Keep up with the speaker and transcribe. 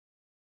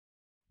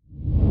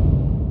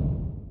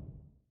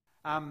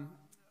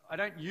I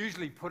don't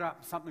usually put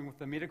up something with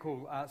the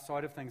medical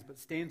side of things, but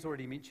Stan's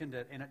already mentioned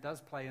it, and it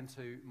does play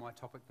into my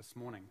topic this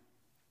morning.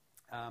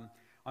 I'm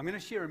going to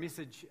share a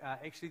message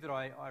actually that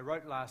I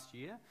wrote last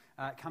year.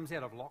 It comes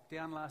out of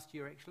lockdown last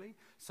year actually.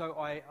 So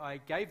I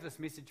gave this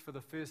message for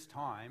the first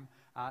time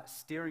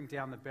staring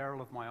down the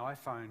barrel of my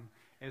iPhone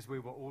as we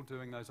were all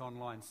doing those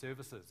online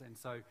services. And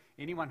so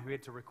anyone who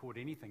had to record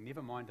anything,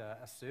 never mind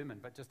a sermon,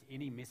 but just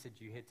any message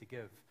you had to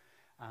give,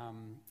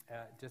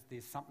 just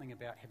there's something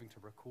about having to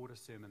record a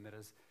sermon that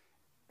is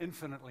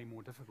infinitely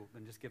more difficult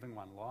than just giving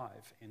one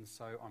live. And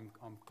so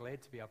I'm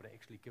glad to be able to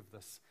actually give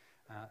this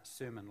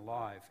sermon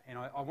live. And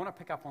I want to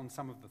pick up on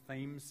some of the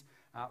themes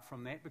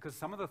from that, because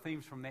some of the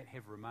themes from that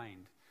have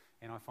remained.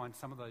 And I find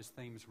some of those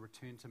themes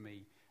return to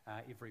me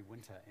every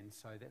winter. And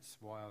so that's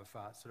why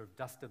I've sort of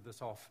dusted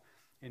this off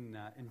in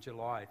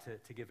July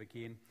to give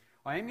again.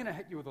 I am going to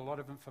hit you with a lot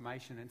of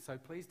information, and so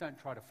please don't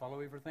try to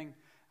follow everything.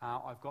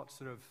 I've got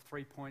sort of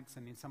 3 points,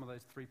 and then some of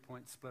those 3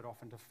 points split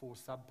off into 4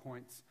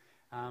 sub-points.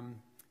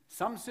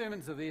 Some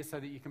sermons are there so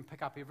that you can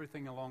pick up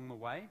everything along the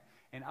way,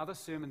 and other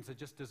sermons are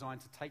just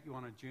designed to take you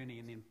on a journey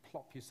and then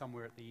plop you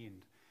somewhere at the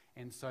end.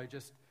 And so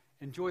just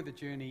enjoy the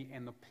journey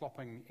and the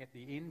plopping at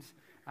the end.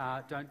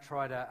 Don't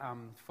try to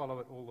follow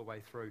it all the way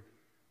through.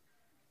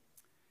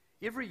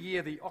 Every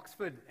year, the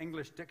Oxford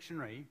English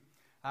Dictionary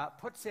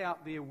puts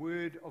out their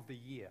word of the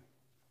year.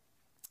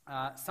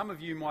 Some of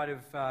you might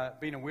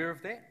have been aware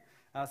of that.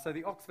 So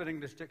the Oxford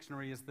English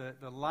Dictionary is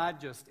the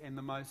largest and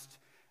the most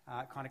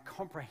kind of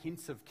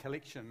comprehensive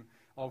collection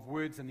of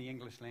words in the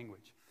English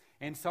language.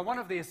 And so one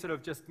of their sort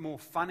of just more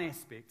fun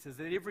aspects is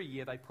that every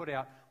year they put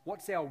out,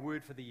 what's our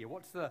word for the year?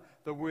 What's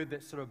the word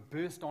that sort of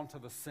burst onto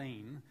the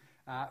scene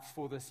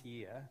for this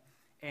year?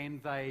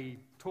 And they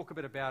talk a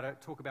bit about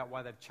it, talk about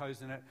why they've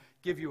chosen it,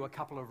 give you a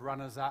couple of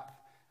runners-up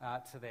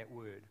to that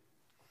word.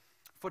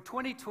 For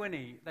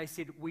 2020, they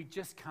said, we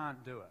just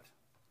can't do it.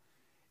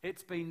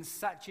 It's been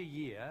such a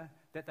year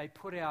that they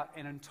put out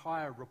an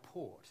entire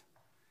report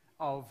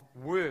of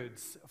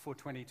words for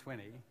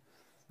 2020.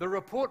 The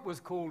report was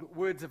called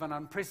Words of an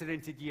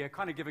Unprecedented Year,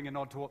 kind of giving a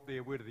nod to what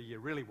their word of the year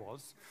really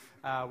was,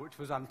 which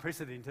was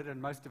unprecedented,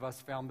 and most of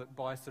us found that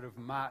by sort of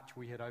March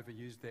we had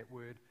overused that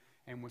word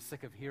and were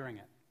sick of hearing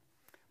it.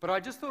 But I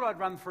just thought I'd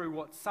run through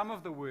what some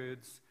of the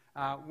words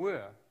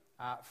were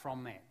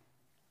from that.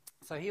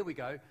 So here we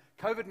go.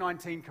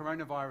 COVID-19,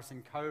 coronavirus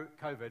and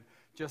COVID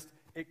just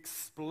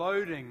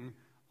exploding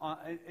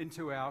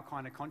into our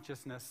kind of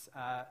consciousness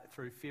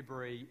through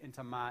February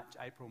into March,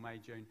 April, May,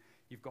 June.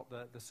 You've got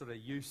the sort of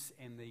use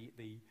and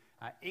the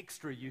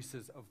extra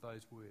uses of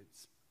those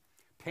words.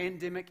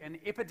 Pandemic and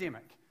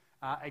epidemic,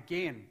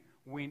 again,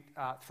 went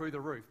through the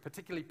roof,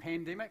 particularly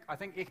pandemic. I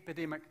think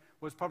epidemic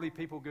was probably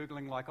people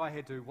Googling like I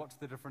had to, what's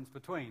the difference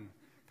between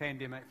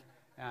pandemic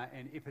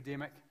and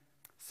epidemic.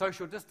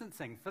 Social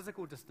distancing,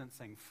 physical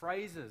distancing,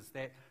 phrases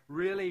that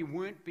really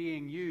weren't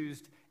being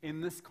used in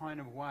this kind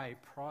of way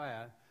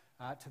prior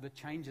to the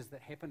changes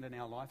that happened in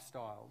our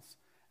lifestyles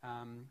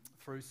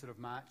through sort of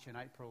March and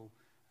April,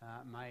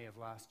 May of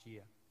last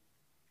year.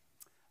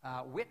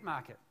 Wet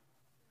market.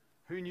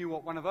 Who knew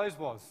what one of those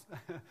was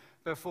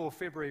before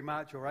February,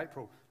 March or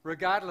April?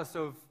 Regardless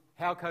of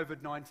how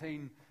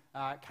COVID-19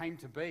 came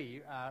to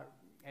be,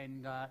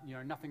 and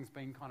nothing's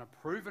been kind of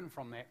proven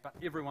from that, but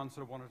everyone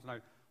sort of wanted to know,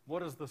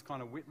 what is this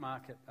kind of wet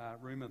market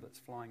rumour that's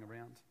flying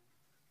around?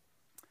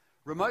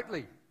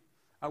 Remotely,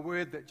 a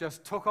word that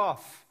just took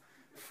off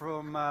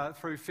from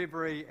through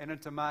February and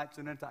into March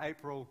and into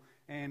April,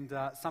 and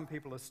some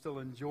people are still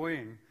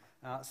enjoying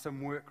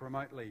some work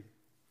remotely.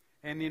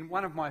 And then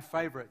one of my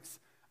favourites,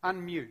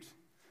 unmute,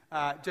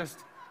 just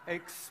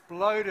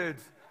exploded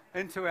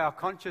into our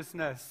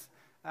consciousness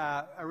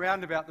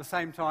around about the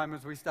same time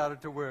as we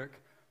started to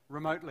work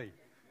remotely.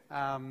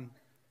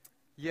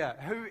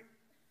 Who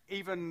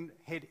even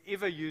had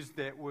ever used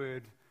that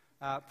word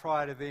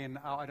prior to then?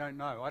 I don't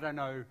know. I don't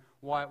know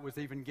why it was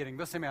even getting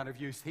this amount of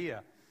use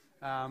here.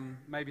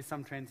 Maybe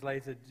some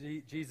translated,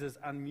 Jesus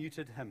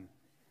unmuted him.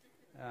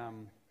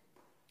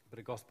 Bit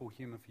of gospel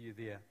humour for you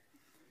there.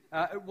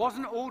 It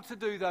wasn't all to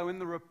do, though, in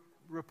the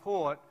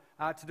report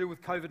to do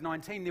with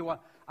COVID-19. There were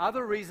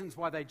other reasons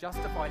why they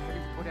justified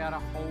having to put out a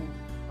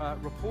whole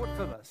report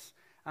for this.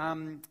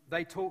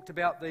 They talked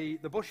about the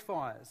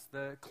bushfires,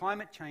 the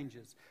climate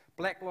changes,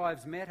 Black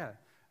Lives Matter.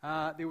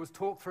 There was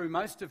talk through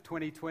most of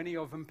 2020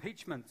 of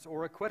impeachments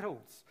or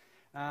acquittals,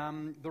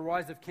 the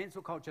rise of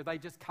cancel culture. They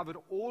just covered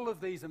all of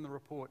these in the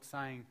report,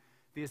 saying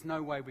there's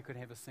no way we could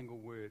have a single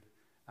word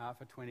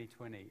for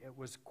 2020. It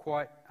was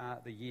quite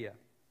the year.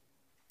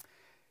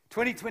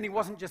 2020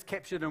 wasn't just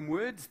captured in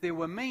words, there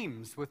were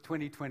memes with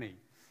 2020,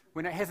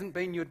 when it hasn't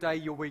been your day,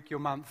 your week, your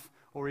month,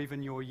 or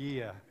even your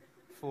year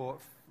for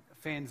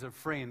fans of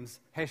Friends,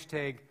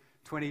 hashtag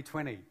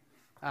 2020.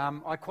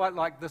 I quite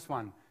like this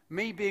one.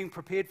 Me being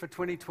prepared for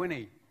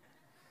 2020.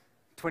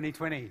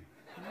 2020.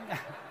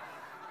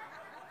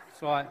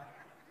 So I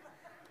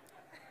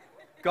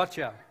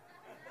gotcha.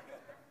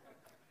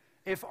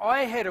 If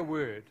I had a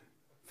word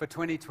for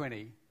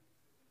 2020,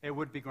 it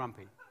would be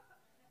grumpy.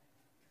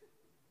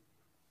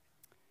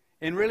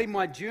 And really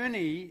my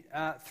journey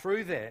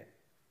through that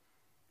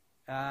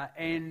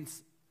and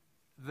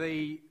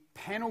the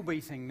panel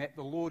beating that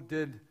the Lord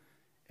did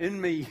in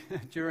me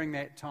during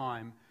that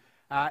time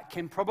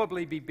can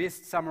probably be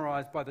best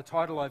summarized by the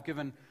title I've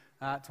given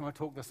to my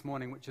talk this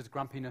morning, which is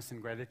Grumpiness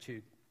and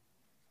Gratitude.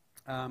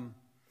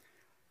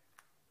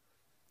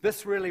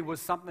 This really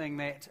was something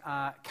that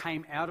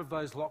came out of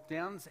those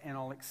lockdowns, and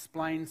I'll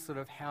explain sort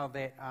of how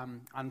that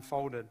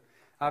unfolded.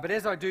 But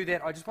as I do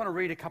that, I just want to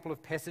read a couple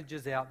of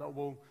passages out that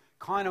will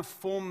kind of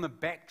form the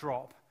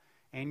backdrop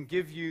and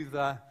give you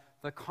the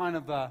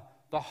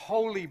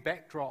holy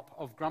backdrop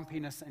of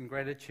grumpiness and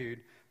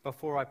gratitude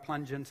before I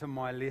plunge into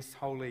my less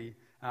holy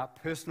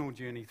personal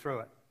journey through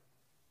it.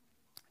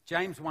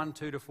 James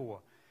 1:2-4.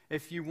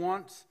 If you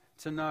want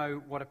to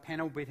know what a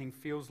panel beating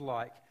feels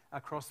like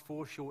across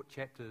 4 short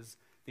chapters,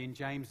 then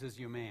James is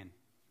your man.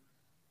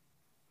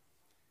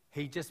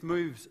 He just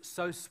moves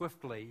so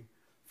swiftly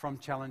from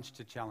challenge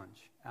to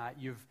challenge.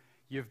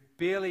 You've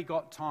barely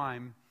got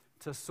time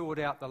to sort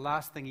out the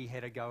last thing he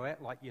had a go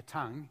at, like your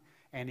tongue,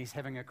 and he's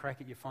having a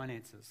crack at your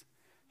finances.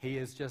 He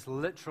is just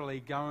literally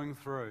going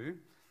through,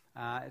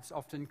 it's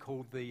often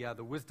called the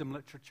wisdom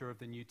literature of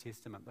the New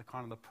Testament, the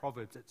kind of the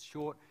Proverbs. It's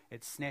short,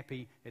 it's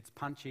snappy, it's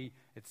punchy,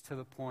 it's to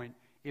the point.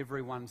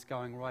 Everyone's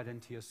going right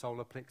into your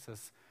solar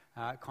plexus,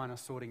 kind of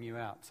sorting you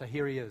out. So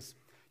here he is.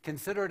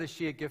 Consider it a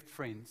sheer gift,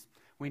 friends,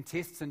 when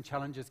tests and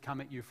challenges come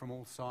at you from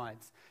all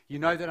sides. You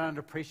know that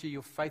under pressure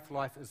your faith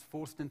life is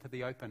forced into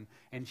the open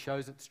and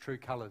shows its true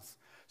colours.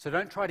 So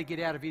don't try to get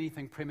out of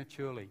anything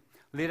prematurely.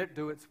 Let it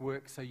do its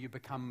work so you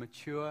become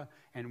mature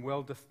and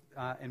well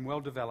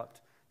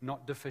developed,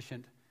 not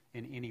deficient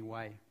in any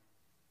way.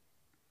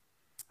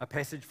 A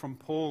passage from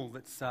Paul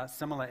that's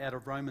similar out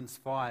of Romans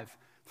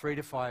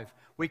 5:3-5.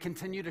 We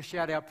continue to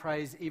shout our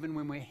praise even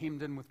when we're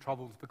hemmed in with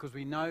troubles, because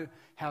we know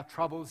how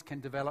troubles can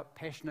develop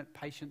passionate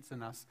patience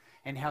in us,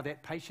 and how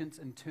that patience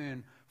in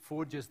turn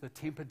forges the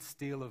tempered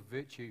steel of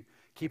virtue,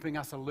 keeping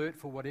us alert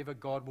for whatever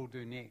God will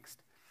do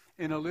next.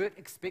 In alert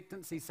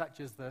expectancy such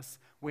as this,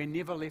 we're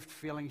never left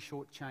feeling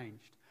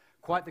shortchanged.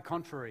 Quite the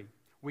contrary,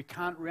 we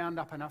can't round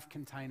up enough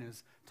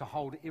containers to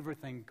hold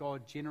everything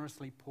God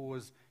generously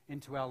pours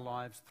into our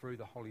lives through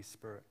the Holy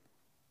Spirit.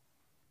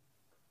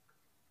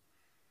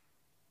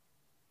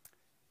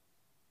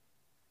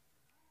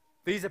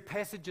 These are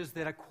passages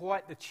that are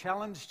quite the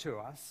challenge to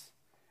us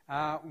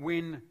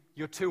when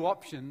your 2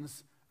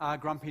 options are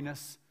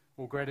grumpiness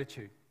or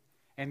gratitude.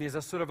 And there's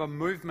a sort of a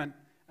movement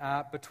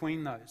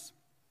between those.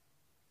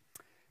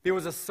 There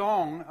was a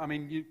song, I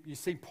mean, you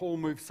see Paul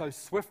move so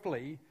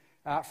swiftly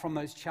from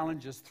those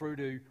challenges through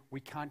to we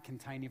can't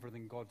contain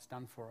everything God's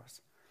done for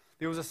us.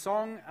 There was a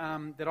song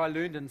that I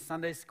learned in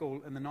Sunday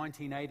school in the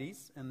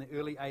 1980s, in the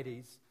early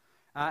 80s,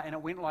 and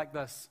it went like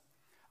this.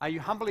 Are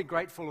you humbly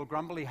grateful or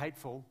grumbly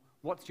hateful?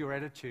 What's your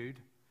attitude?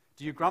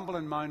 Do you grumble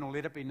and moan, or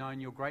let it be known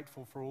you're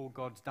grateful for all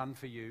God's done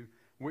for you?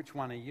 Which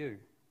one are you?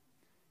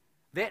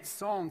 That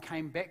song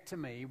came back to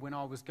me when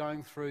I was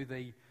going through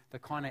the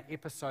kind of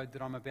episode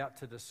that I'm about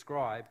to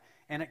describe,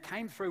 and it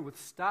came through with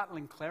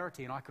startling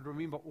clarity, and I could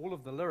remember all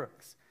of the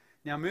lyrics.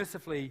 Now,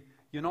 mercifully,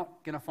 you're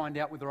not going to find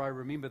out whether I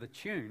remember the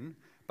tune,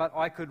 but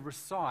I could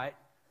recite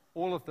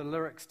all of the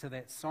lyrics to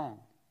that song.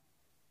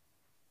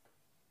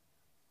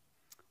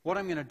 What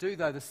I'm going to do,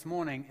 though, this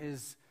morning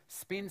is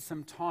spend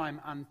some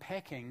time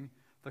unpacking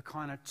the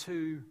kind of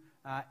 2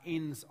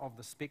 ends of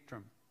the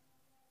spectrum.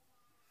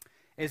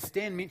 As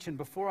Stan mentioned,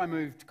 before I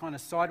moved kind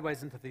of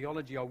sideways into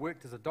theology, I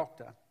worked as a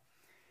doctor.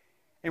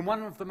 And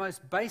one of the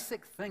most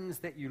basic things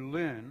that you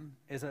learn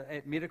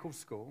at medical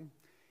school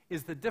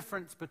is the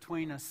difference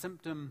between a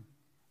symptom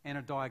and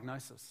a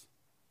diagnosis.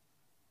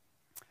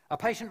 A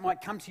patient might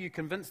come to you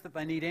convinced that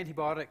they need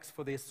antibiotics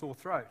for their sore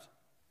throat.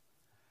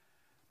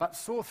 But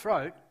sore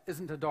throat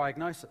isn't a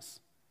diagnosis.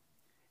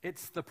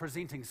 It's the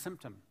presenting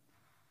symptom.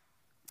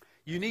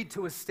 You need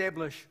to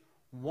establish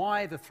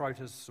why the throat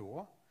is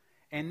sore,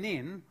 and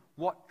then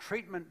what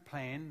treatment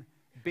plan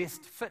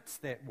best fits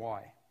that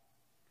why.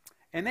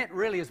 And that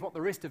really is what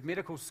the rest of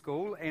medical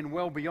school and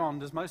well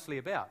beyond is mostly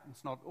about.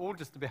 It's not all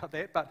just about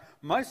that, but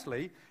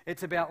mostly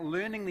it's about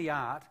learning the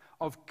art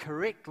of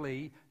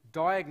correctly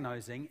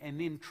diagnosing and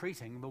then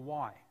treating the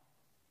why.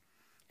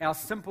 Our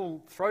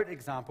simple throat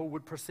example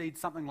would proceed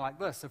something like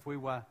this. If we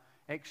were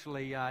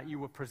actually, you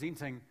were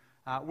presenting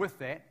with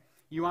that,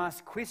 you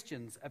ask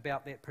questions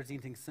about that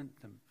presenting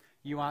symptom.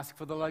 You ask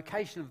for the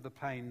location of the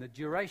pain, the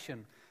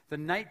duration, the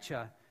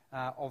nature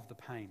of the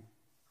pain.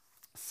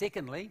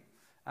 Secondly,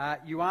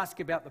 you ask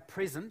about the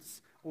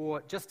presence,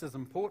 or just as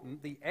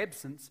important, the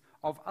absence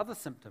of other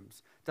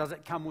symptoms. Does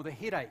it come with a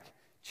headache,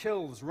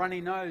 chills, runny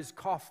nose,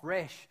 cough,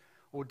 rash,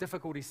 or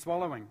difficulty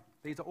swallowing?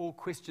 These are all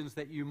questions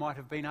that you might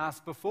have been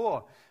asked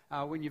before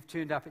when you've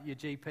turned up at your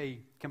GP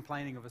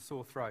complaining of a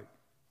sore throat.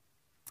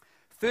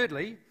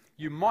 Thirdly,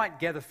 you might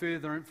gather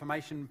further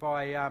information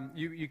by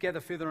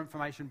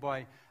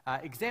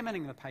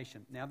examining the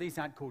patient. Now, these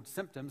aren't called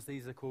symptoms;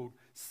 these are called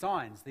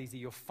signs. These are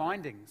your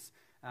findings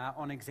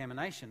on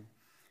examination.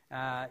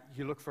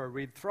 You look for a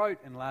red throat,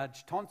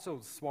 enlarged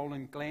tonsils,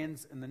 swollen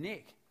glands in the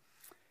neck.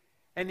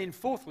 And then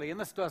fourthly, and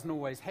this doesn't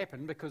always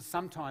happen because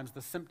sometimes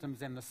the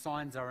symptoms and the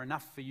signs are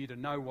enough for you to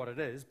know what it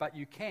is, but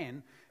you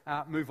can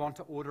move on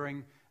to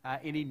ordering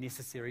any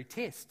necessary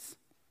tests.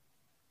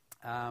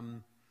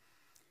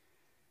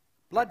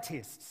 Blood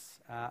tests,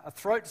 a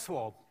throat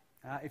swab.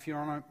 If you're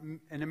on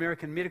an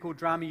American medical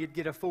drama, you'd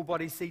get a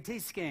full-body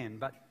CT scan,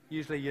 but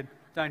usually you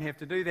don't have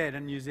to do that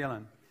in New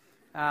Zealand.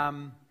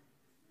 And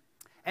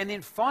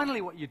then finally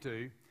what you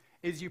do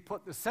is you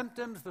put the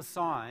symptoms, the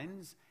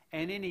signs,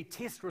 and any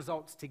test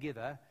results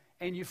together,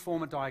 and you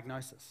form a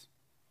diagnosis.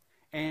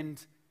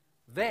 And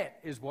that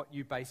is what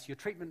you base your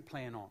treatment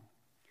plan on.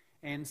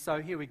 And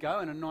so here we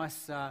go, in a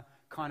nice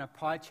kind of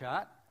pie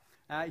chart.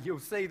 You'll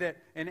see that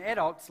in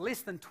adults,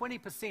 less than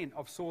 20%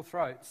 of sore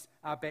throats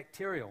are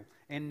bacterial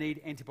and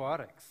need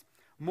antibiotics.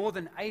 More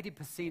than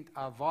 80%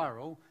 are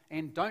viral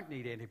and don't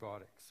need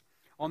antibiotics.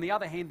 On the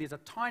other hand, there's a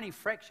tiny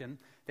fraction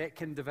that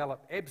can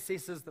develop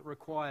abscesses that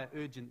require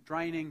urgent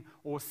draining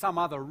or some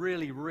other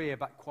really rare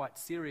but quite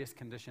serious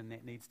condition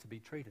that needs to be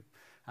treated.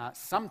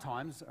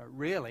 Sometimes,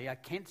 rarely, a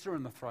cancer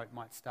in the throat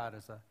might start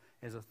as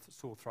a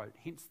sore throat,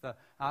 hence the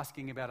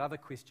asking about other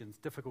questions,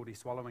 difficulty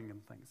swallowing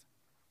and things.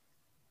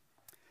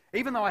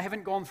 Even though I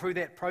haven't gone through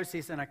that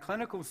process in a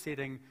clinical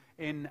setting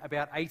in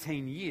about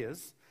 18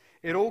 years,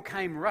 it all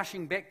came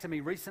rushing back to me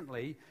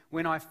recently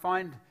when I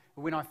found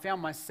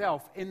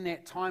myself in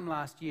that time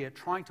last year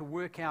trying to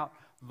work out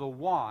the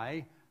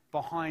why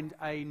behind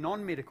a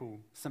non-medical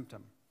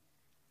symptom,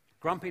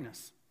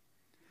 grumpiness.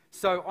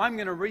 So I'm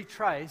going to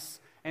retrace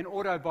an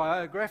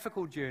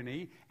autobiographical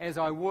journey as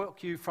I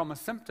walk you from a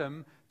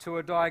symptom to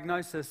a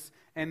diagnosis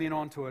and then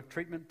on to a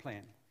treatment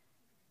plan.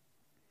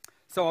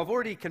 So I've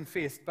already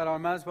confessed, but I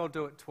may as well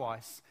do it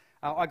twice.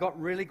 I got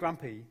really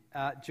grumpy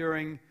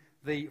during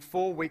the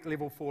 4-week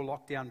level 4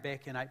 lockdown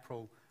back in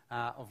April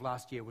of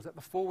last year. Was it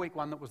the 4-week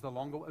one that was the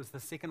longer? It was the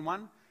second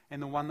one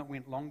and the one that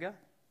went longer.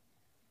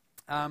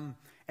 And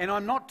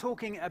I'm not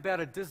talking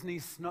about a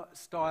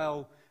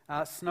Disney-style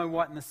Snow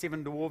White and the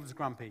Seven Dwarfs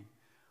grumpy.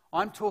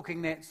 I'm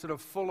talking that sort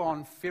of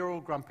full-on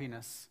feral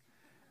grumpiness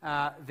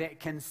that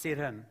can set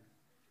in.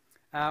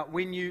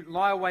 When you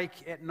lie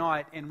awake at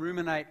night and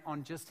ruminate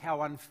on just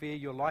how unfair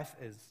your life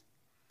is.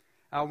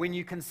 When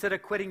you consider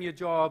quitting your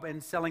job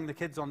and selling the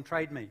kids on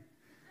Trade Me.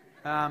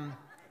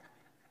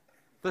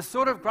 The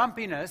sort of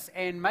grumpiness,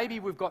 and maybe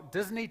we've got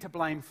Disney to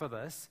blame for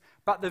this,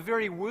 but the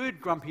very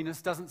word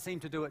grumpiness doesn't seem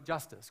to do it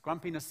justice.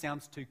 Grumpiness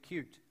sounds too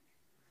cute.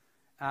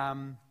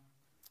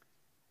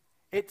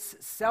 It's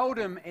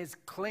seldom as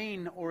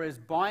clean or as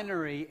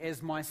binary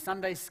as my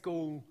Sunday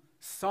school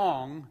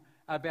song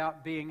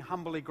about being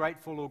humbly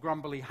grateful or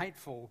grumbly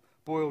hateful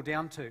boiled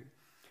down to.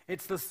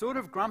 It's the sort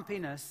of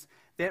grumpiness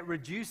that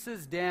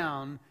reduces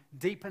down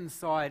deep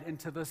inside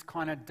into this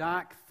kind of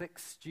dark, thick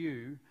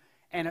stew,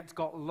 and it's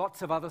got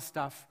lots of other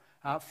stuff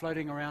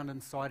floating around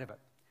inside of it.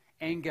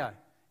 Anger,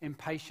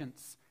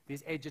 impatience,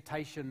 there's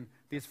agitation,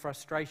 there's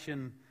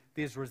frustration,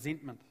 there's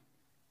resentment.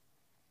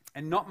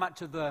 And not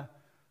much of the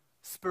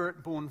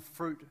spirit-born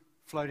fruit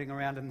floating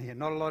around in there.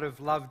 Not a lot of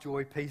love,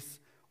 joy, peace,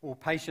 or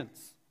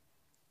patience.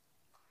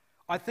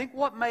 I think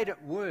what made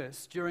it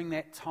worse during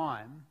that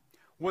time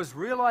was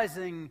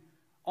realizing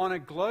on a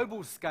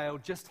global scale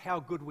just how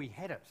good we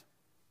had it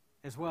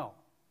as well.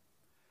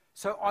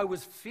 So I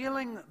was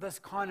feeling this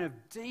kind of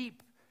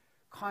deep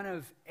kind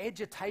of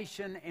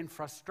agitation and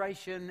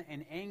frustration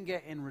and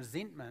anger and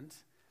resentment,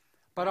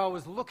 but I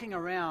was looking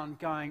around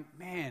going,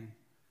 man,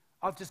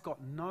 I've just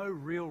got no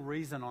real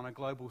reason on a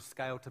global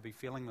scale to be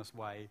feeling this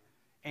way,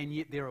 and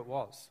yet there it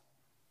was.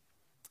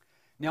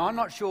 Now, I'm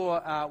not sure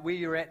where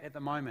you're at the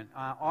moment.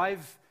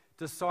 I've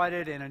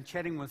decided, and in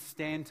chatting with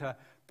Stan, to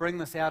bring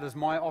this out as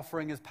my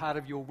offering as part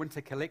of your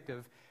winter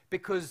collective,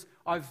 because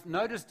I've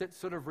noticed it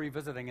sort of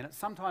revisiting, and it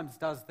sometimes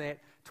does that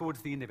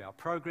towards the end of our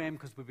program,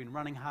 because we've been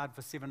running hard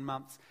for 7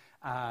 months.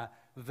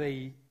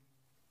 The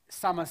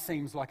summer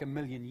seems like a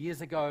million years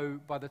ago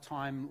by the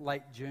time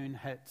late June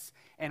hits,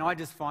 and I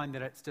just find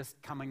that it's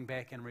just coming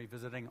back and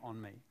revisiting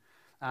on me.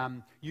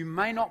 You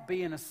may not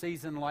be in a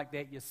season like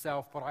that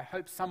yourself, but I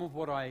hope some of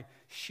what I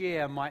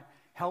share might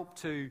help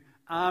to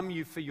arm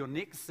you for your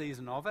next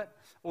season of it,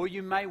 or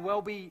you may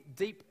well be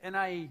deep in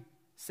a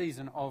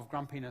season of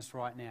grumpiness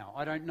right now.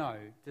 I don't know.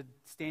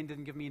 Stan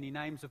didn't give me any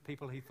names of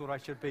people he thought I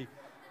should be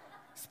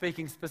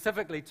speaking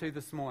specifically to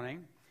this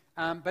morning.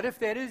 But if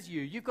that is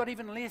you, you've got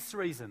even less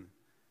reason,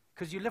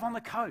 because you live on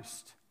the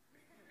coast.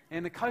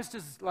 And the coast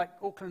is like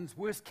Auckland's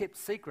worst kept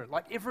secret.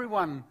 Like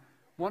everyone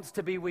wants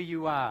to be where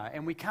you are,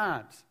 and we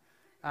can't,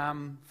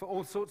 for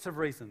all sorts of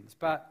reasons.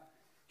 But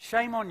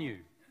shame on you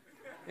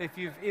if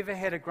you've ever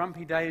had a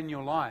grumpy day in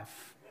your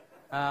life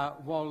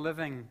while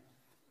living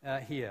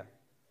here.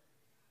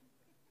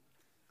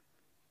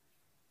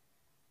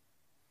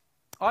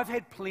 I've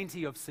had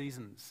plenty of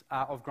seasons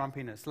of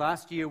grumpiness.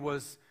 Last year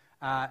was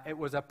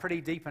a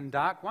pretty deep and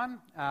dark one,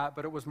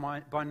 but it was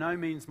by no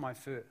means my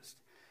first.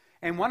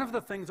 And one of the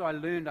things I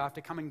learned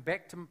after coming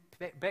back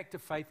to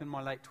faith in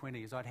my late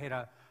 20s, I'd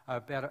had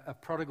about a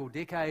prodigal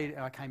decade, and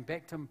I came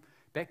back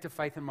to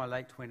faith in my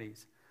late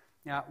 20s.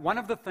 Now, one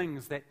of the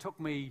things that took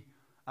me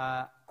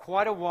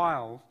quite a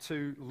while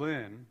to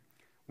learn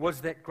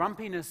was that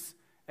grumpiness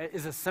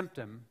is a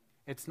symptom,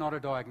 it's not a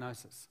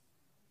diagnosis.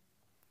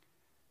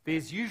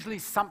 There's usually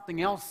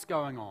something else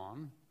going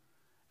on,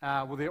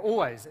 there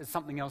always is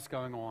something else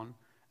going on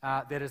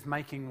that is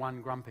making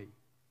one grumpy.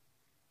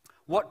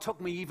 What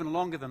took me even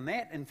longer than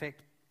that, in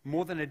fact,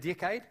 more than a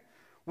decade,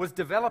 was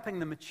developing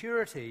the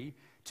maturity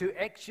to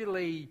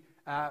actually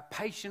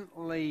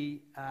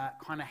patiently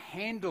kind of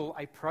handle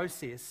a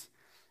process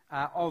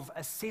of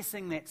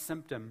assessing that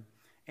symptom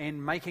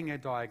and making a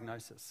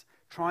diagnosis,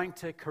 trying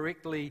to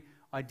correctly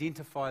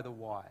identify the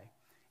why.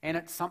 And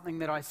it's something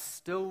that I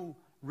still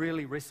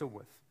really wrestle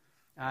with,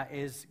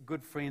 as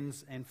good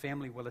friends and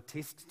family will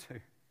attest to.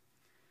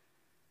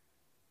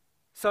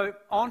 So,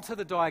 on to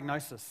the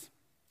diagnosis.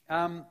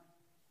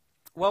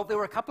 Well, there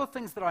were a couple of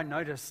things that I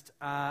noticed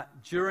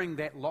during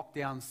that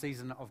lockdown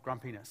season of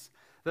grumpiness.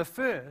 The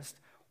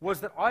first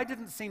was that I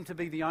didn't seem to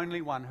be the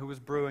only one who was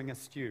brewing a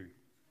stew.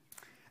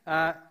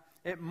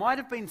 It might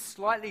have been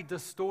slightly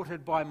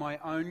distorted by my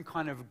own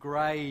kind of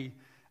grey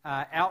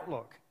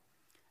outlook.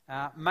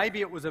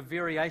 Maybe it was a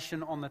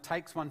variation on the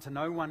takes one to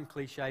know one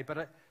cliche, but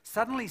it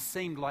suddenly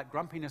seemed like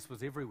grumpiness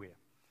was everywhere.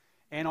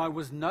 And I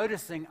was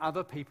noticing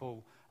other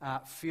people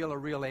feel a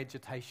real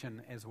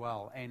agitation as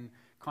well, and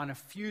kind of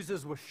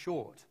fuses were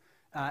short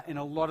in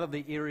a lot of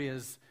the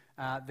areas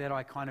that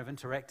I kind of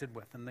interacted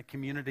with and the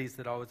communities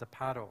that I was a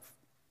part of.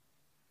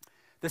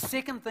 The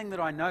second thing that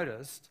I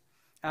noticed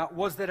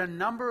was that a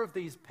number of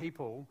these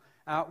people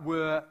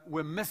were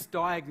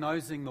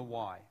misdiagnosing the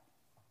why,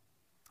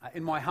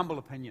 in my humble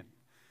opinion.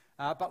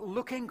 But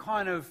looking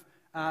kind of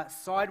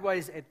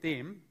sideways at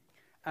them,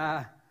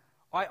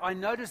 I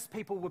noticed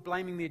people were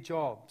blaming their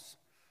jobs,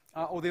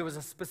 or there was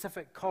a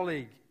specific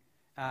colleague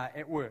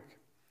at work,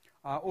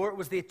 or it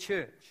was their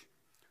church,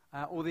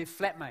 or their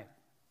flatmate.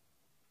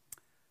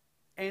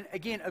 And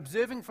again,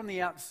 observing from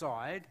the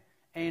outside,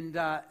 and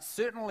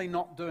certainly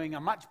not doing a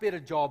much better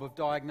job of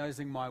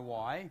diagnosing my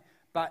why,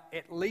 but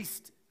at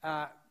least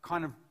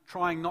kind of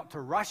trying not to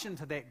rush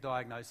into that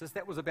diagnosis.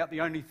 That was about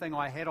the only thing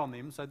I had on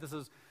them, so this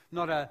is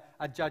not a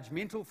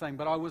judgmental thing,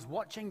 but I was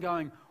watching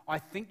going, I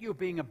think you're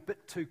being a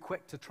bit too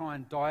quick to try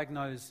and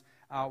diagnose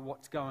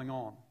what's going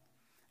on.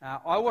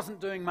 I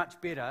wasn't doing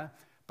much better,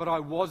 but I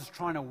was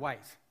trying to wait.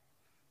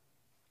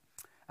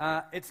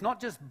 It's not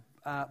just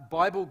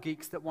Bible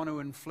geeks that want to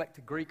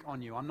inflict Greek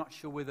on you. I'm not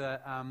sure whether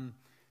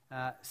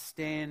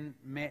Stan,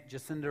 Matt,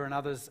 Jacinda and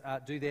others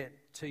do that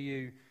to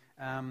you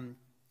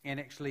and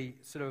actually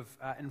sort of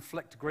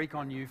inflict Greek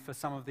on you for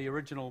some of the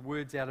original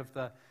words out of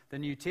the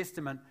New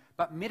Testament.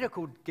 But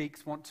medical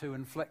geeks want to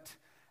inflict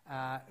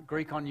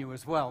Greek on you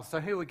as well. So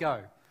here we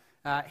go.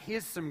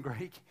 Here's some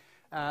Greek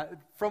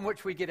from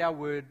which we get our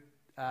word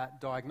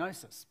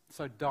diagnosis.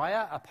 So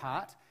dia,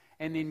 apart,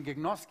 and then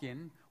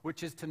gignoskin,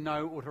 which is to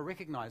know or to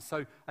recognize.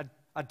 So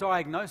a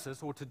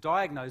diagnosis, or to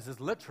diagnose,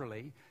 is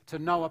literally to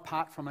know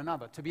apart from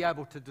another, to be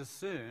able to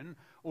discern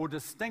or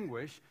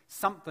distinguish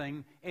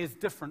something as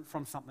different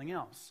from something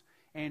else.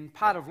 And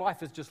part of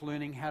life is just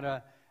learning how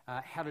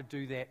to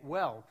do that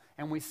well.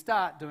 And we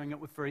start doing it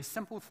with very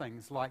simple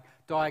things like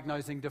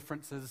diagnosing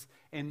differences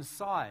in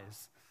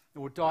size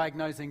or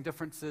diagnosing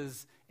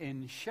differences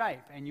in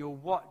shape. And you'll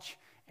watch,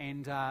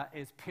 and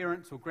as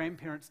parents or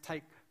grandparents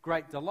take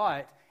great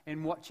delight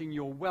in watching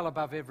your well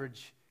above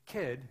average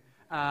kid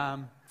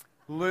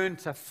learn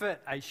to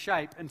fit a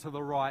shape into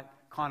the right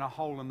kind of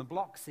hole in the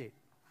block set,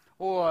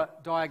 or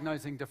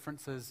diagnosing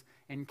differences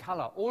in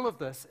colour. All of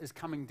this is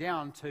coming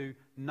down to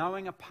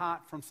knowing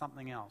apart from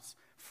something else,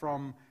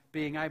 from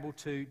being able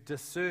to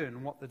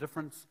discern what the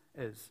difference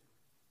is.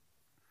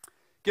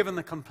 Given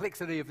the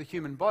complexity of the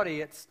human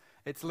body, it's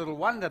little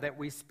wonder that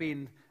we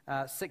spend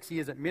 6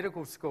 years at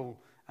medical school,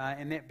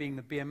 and that being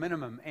the bare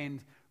minimum,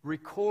 and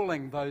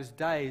recalling those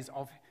days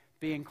of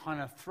being kind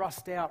of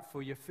thrust out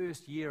for your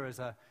first year as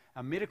a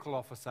medical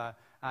officer.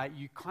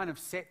 You kind of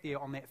sat there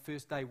on that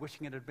first day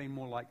wishing it had been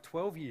more like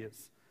 12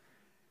 years.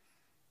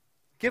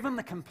 Given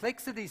the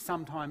complexity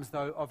sometimes,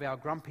 though, of our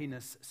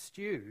grumpiness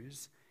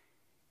stews,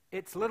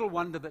 it's little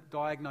wonder that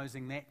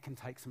diagnosing that can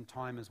take some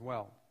time as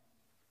well.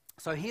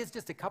 So here's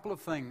just a couple of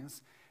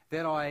things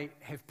that I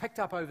have picked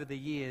up over the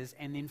years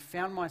and then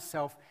found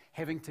myself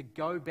having to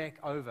go back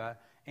over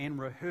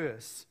and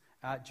rehearse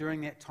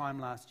during that time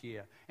last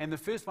year. And the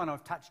first one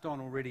I've touched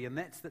on already, and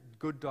that's that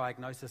good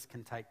diagnosis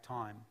can take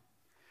time.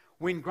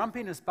 When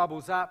grumpiness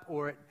bubbles up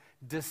or it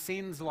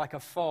descends like a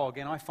fog,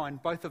 and I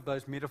find both of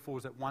those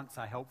metaphors at once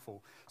are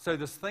helpful. So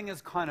this thing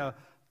is kind of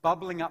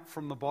bubbling up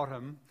from the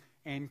bottom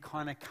and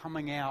kind of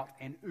coming out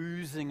and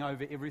oozing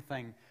over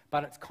everything,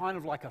 but it's kind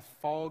of like a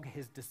fog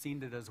has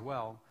descended as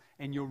well,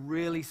 and you're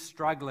really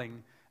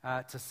struggling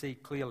to see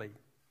clearly.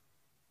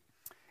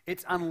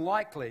 It's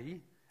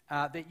unlikely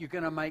that you're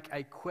going to make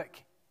a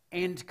quick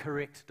and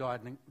correct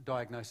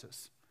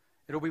diagnosis.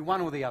 It'll be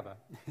one or the other.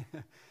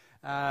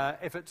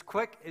 If it's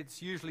quick,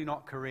 it's usually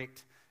not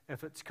correct.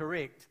 If it's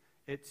correct,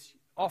 it's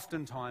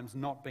oftentimes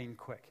not been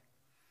quick.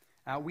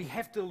 We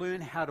have to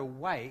learn how to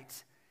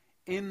wait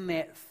in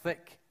that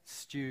thick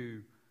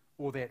stew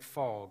or that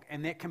fog,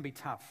 and that can be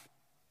tough.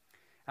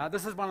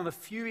 This is one of the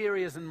few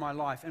areas in my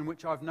life in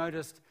which I've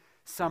noticed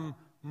some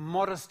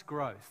modest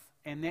growth,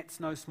 and that's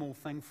no small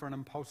thing for an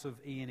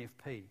impulsive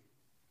ENFP.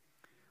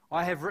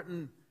 I have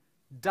written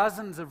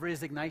dozens of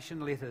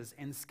resignation letters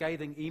and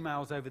scathing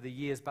emails over the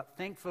years, but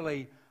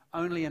thankfully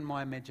only in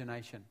my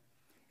imagination.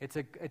 It's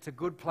a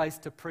good place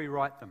to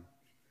pre-write them.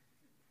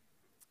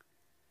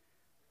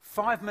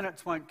 5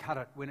 minutes won't cut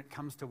it when it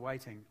comes to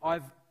waiting.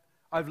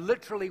 I've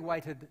literally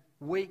waited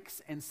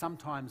weeks and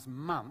sometimes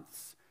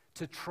months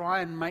to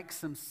try and make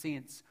some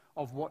sense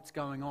of what's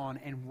going on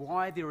and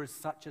why there is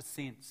such a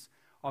sense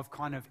of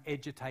kind of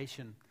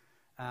agitation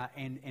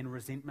and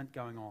resentment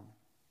going on.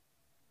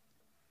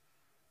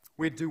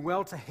 We'd do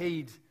well to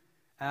heed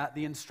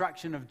the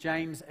instruction of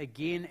James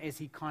again as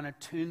he kind of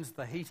turns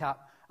the heat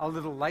up a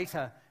little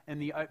later in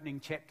the opening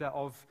chapter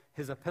of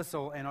his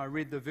epistle, and I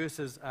read the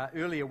verses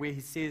earlier where he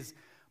says,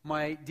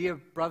 "My dear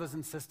brothers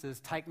and sisters,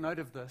 take note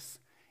of this.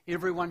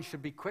 Everyone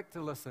should be quick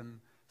to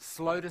listen,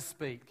 slow to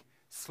speak,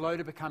 slow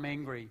to become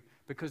angry,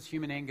 because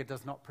human anger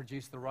does not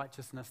produce the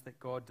righteousness that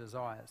God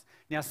desires."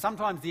 Now,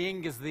 sometimes the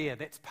anger's there.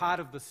 That's part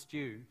of the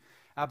stew.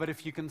 But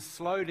if you can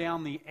slow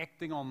down the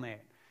acting on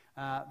that,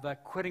 the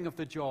quitting of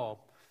the job,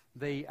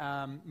 the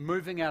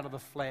moving out of the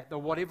flat, the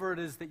whatever it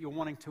is that you're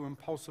wanting to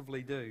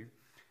impulsively do,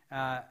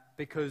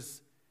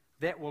 because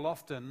that will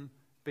often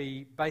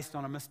be based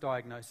on a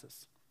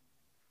misdiagnosis.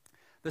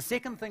 The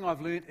second thing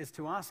I've learned is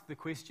to ask the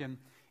question,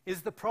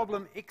 is the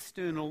problem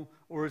external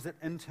or is it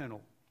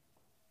internal?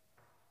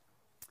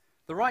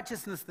 The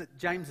righteousness that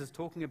James is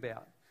talking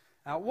about,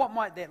 what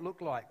might that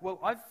look like? Well,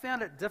 I've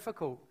found it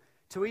difficult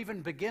to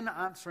even begin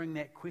answering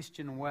that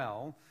question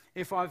well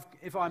if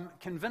I'm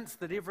convinced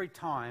that every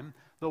time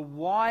the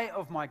why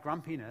of my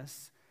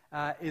grumpiness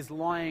is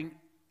lying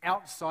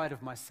outside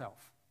of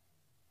myself.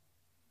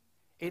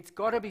 It's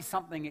got to be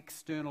something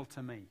external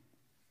to me.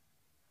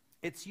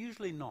 It's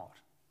usually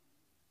not.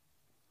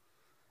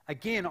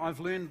 Again, I've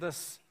learned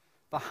this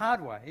the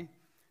hard way,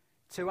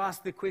 to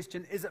ask the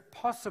question, is it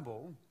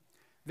possible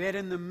that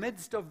in the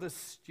midst of this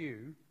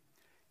stew,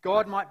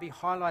 God might be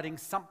highlighting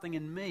something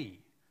in me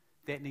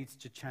that needs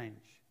to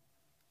change?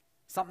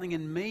 Something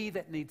in me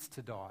that needs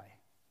to die?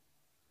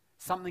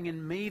 Something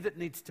in me that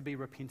needs to be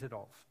repented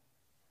of?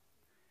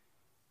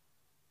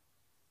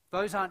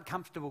 Those aren't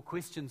comfortable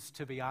questions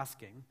to be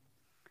asking,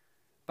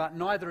 but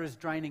neither is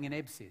draining an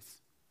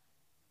abscess.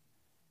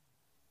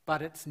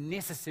 But it's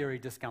necessary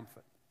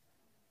discomfort.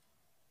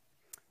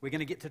 We're going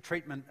to get to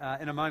treatment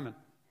in a moment.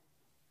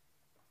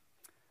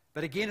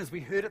 But again, as we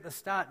heard at the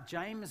start,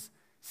 James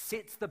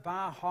sets the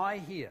bar high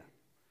here.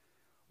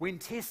 When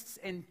tests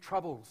and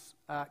troubles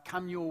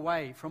come your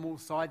way from all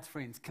sides,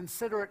 friends,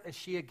 consider it a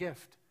sheer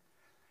gift.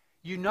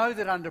 You know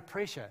that under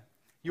pressure,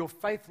 your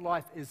faith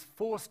life is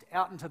forced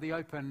out into the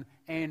open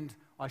and,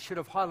 I should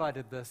have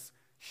highlighted this,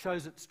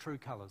 shows its true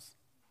colours.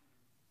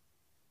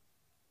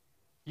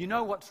 You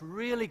know what's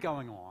really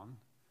going on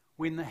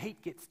when the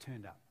heat gets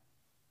turned up.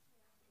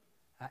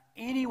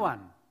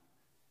 Anyone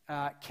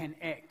can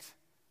act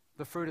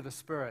the fruit of the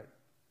Spirit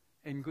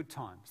in good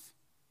times.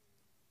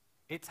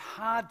 It's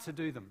hard to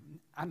do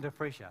them under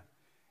pressure.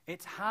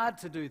 It's hard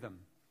to do them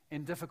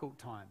in difficult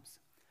times.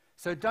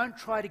 So don't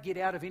try to get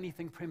out of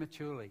anything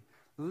prematurely.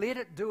 Let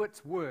it do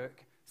its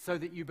work so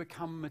that you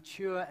become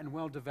mature and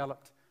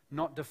well-developed,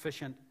 not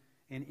deficient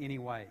in any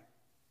way.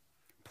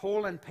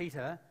 Paul and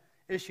Peter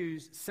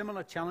issues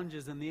similar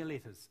challenges in their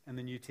letters in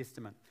the New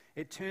Testament.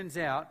 It turns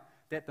out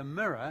that the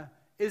mirror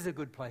is a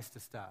good place to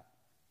start.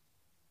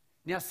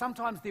 Now,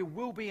 sometimes there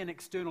will be an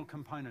external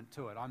component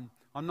to it.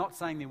 I'm not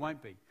saying there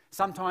won't be.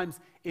 Sometimes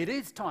it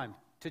is time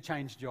to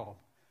change job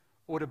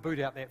or to boot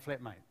out that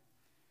flatmate.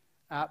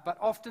 But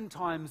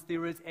oftentimes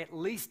there is at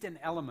least an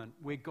element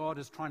where God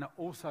is trying to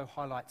also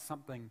highlight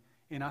something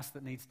in us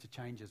that needs to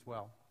change as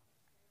well.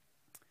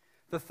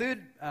 The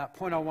third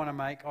point I want to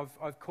make,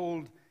 I've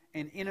called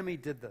 "An enemy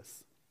did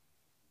this."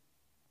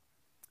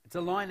 It's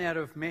a line out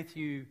of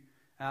Matthew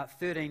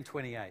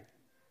 13:28.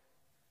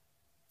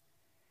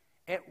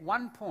 At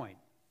one point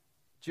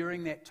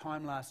during that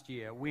time last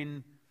year,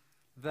 when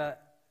the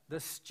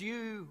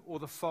stew or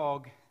the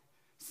fog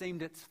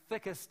seemed its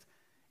thickest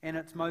and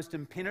its most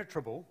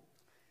impenetrable,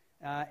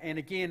 and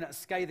again, a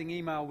scathing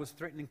email was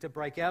threatening to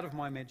break out of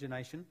my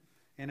imagination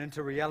and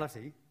into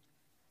reality,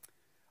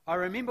 I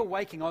remember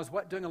waking. I was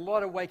doing a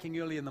lot of waking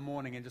early in the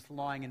morning and just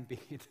lying in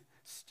bed,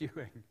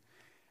 stewing.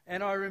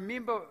 And I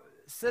remember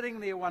sitting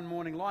there one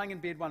morning, lying in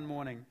bed one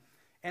morning,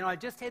 and I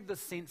just had this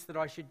sense that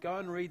I should go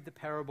and read the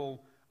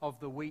parable of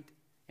the wheat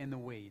and the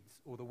weeds,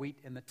 or the wheat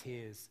and the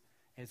tares,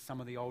 as some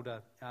of the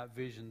older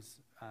versions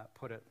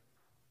put it.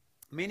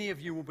 Many of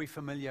you will be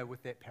familiar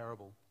with that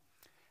parable.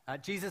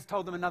 Jesus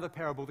told them another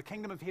parable. The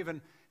kingdom of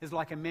heaven is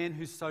like a man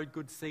who sowed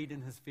good seed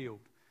in his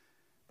field.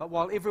 But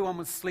while everyone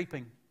was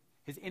sleeping,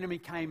 his enemy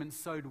came and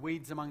sowed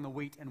weeds among the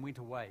wheat and went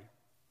away.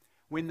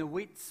 When the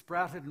wheat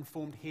sprouted and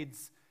formed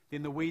heads,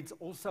 then the weeds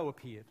also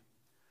appeared.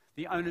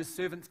 The owner's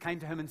servants came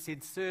to him and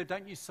said, "Sir,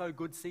 didn't you sow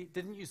good seed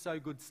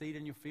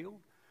in your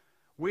field?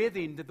 Where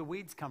then did the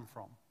weeds come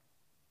from?"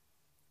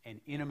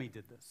 "An enemy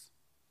did this,"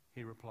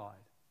 he replied.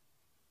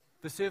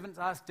 The servants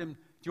asked him,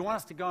 "Do you want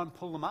us to go and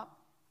pull them up?"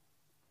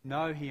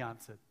 "No," he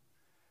answered,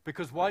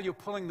 "because while you're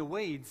pulling the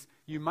weeds,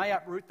 you may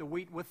uproot the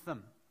wheat with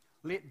them.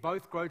 Let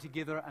both grow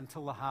together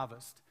until the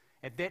harvest.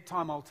 At that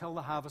time I'll tell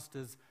the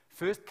harvesters,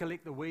 first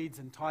collect the weeds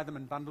and tie them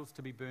in bundles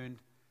to be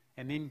burned,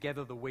 and then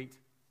gather the wheat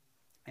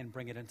and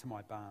bring it into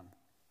my barn."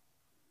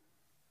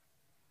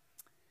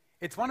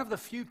 It's one of the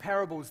few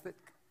parables that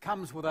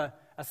comes with a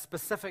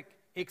specific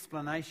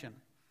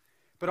explanation.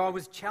 But I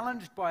was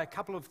challenged by a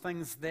couple of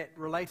things that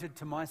related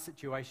to my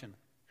situation.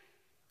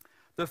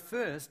 The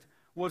first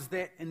was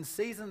that in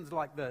seasons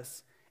like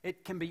this,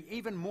 it can be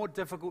even more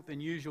difficult than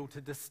usual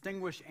to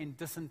distinguish and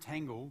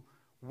disentangle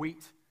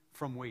wheat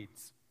from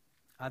weeds.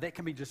 That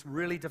can be just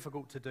really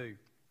difficult to do.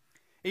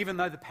 Even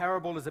though the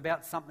parable is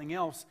about something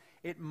else,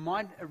 it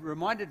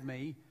reminded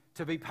me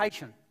to be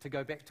patient, to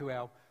go back to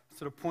our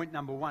sort of point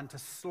number one, to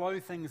slow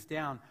things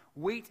down.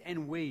 Wheat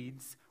and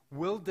weeds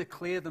will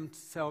declare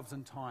themselves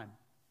in time.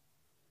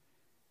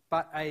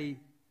 But a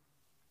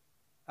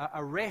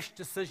rash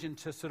decision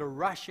to sort of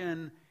rush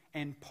in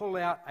and pull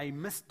out a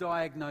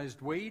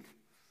misdiagnosed weed,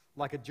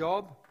 like a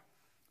job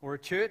or a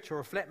church or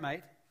a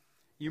flatmate,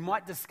 you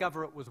might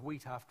discover it was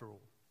wheat after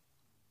all.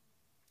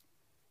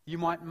 You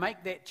might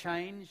make that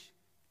change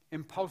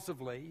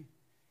impulsively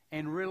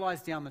and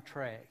realize down the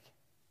track,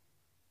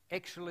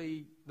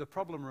 actually the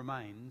problem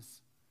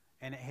remains,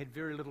 and it had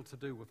very little to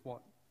do with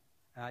what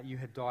you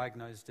had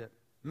misdiagnosed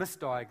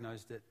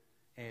it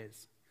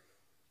as.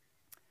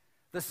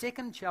 The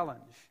second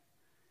challenge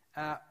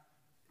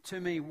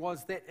to me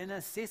was that in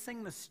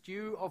assessing the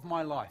stew of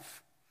my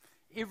life,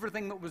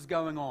 everything that was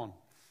going on,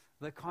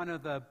 the kind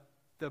of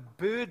the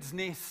bird's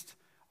nest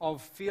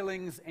of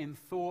feelings and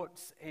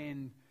thoughts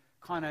and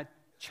kind of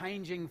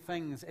changing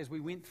things as we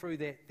went through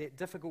that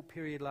difficult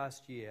period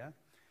last year,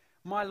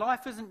 my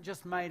life isn't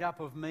just made up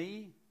of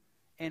me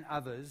and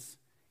others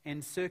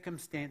and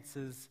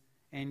circumstances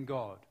and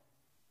God.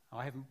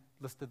 I haven't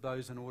listed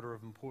those in order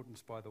of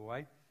importance, by the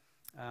way.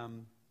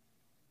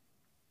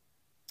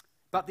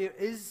 But there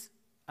is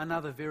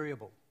another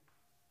variable.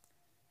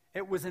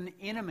 It was an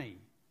enemy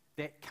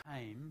that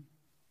came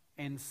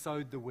and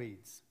sowed the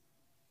weeds.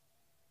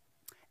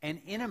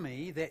 An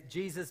enemy that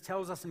Jesus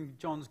tells us in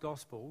John's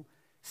Gospel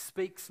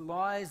speaks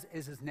lies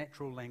as his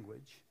natural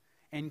language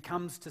and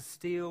comes to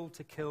steal,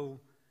 to kill,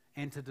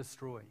 and to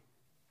destroy.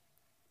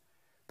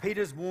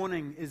 Peter's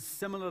warning is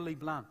similarly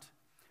blunt.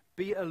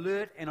 Be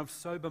alert and of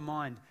sober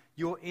mind.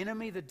 Your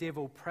enemy, the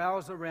devil,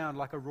 prowls around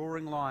like a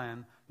roaring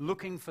lion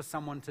looking for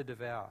someone to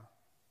devour.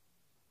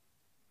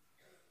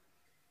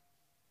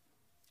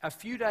 A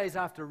few days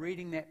after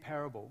reading that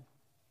parable,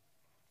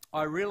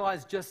 I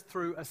realized just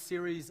through a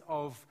series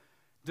of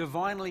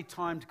divinely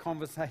timed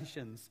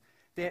conversations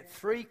that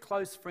 3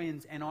 close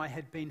friends and I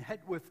had been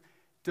hit with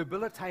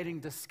debilitating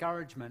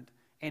discouragement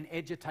and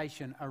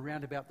agitation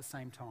around about the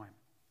same time.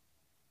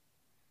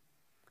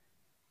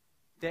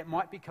 That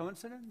might be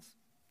coincidence,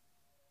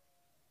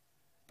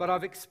 but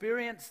I've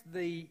experienced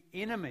the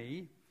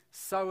enemy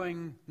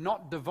sowing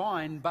not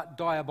divine but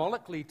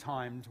diabolically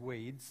timed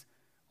weeds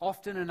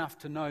often enough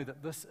to know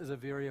that this is a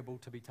variable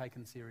to be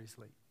taken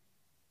seriously.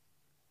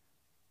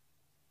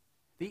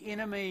 The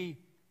enemy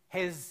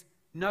has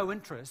no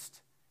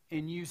interest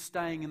in you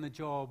staying in the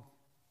job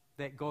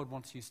that God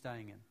wants you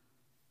staying in.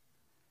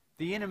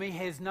 The enemy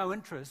has no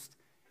interest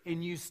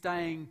in you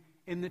staying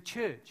in the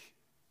church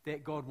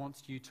that God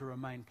wants you to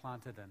remain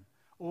planted in,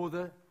 or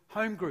the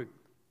home group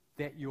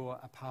that you're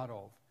a part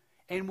of,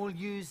 and will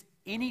use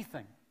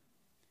anything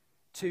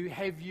to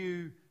have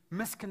you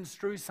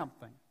misconstrue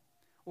something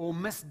or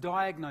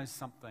misdiagnose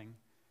something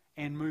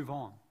and move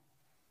on.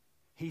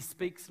 He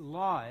speaks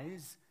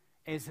lies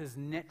as his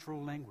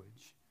natural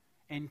language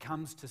and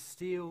comes to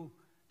steal,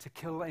 to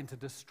kill, and to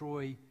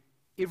destroy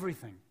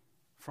everything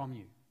from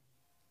you.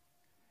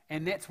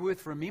 And that's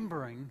worth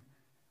remembering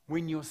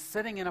when you're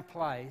sitting in a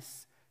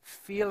place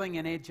feeling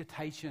an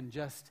agitation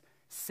just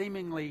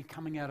seemingly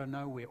coming out of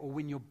nowhere, or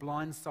when you're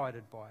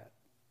blindsided by it.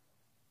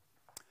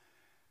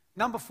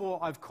 Number 4,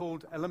 I've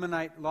called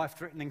eliminate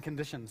life-threatening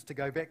conditions, to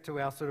go back to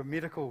our sort of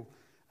medical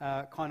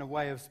kind of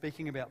way of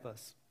speaking about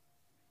this.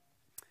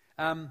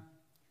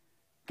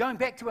 Going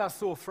back to our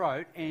sore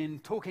throat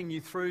and talking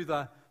you through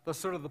the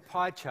sort of the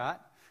pie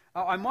chart,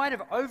 I might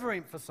have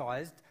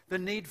overemphasized the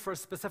need for a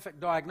specific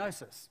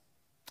diagnosis.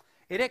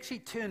 It actually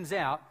turns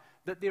out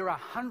that there are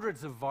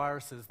hundreds of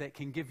viruses that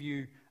can give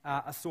you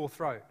a sore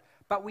throat,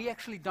 but we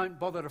actually don't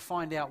bother to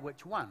find out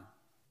which one.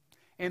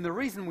 And the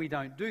reason we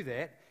don't do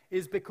that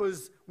is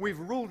because we've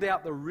ruled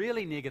out the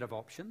really negative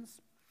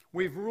options.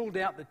 We've ruled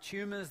out the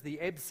tumours,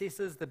 the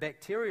abscesses, the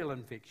bacterial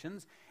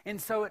infections,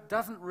 and so it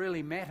doesn't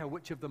really matter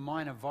which of the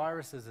minor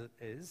viruses it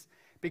is,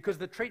 because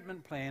the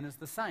treatment plan is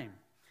the same.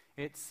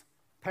 It's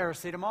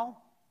paracetamol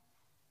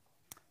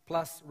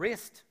plus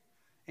rest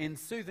and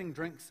soothing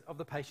drinks of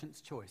the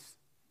patient's choice.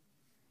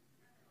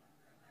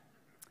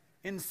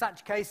 In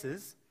such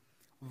cases,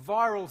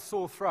 viral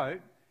sore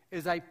throat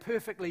is a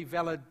perfectly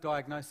valid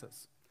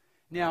diagnosis.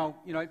 Now,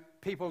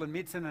 people in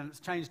medicine, and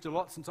it's changed a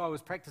lot since I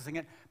was practicing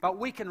it, but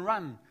we can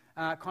run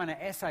kind of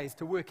assays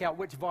to work out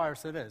which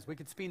virus it is. We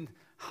could spend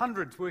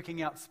hundreds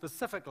working out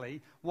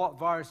specifically what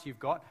virus you've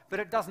got, but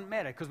it doesn't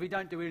matter because we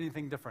don't do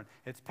anything different.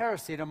 It's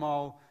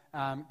paracetamol,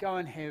 go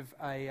and have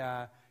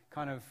a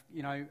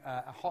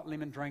a hot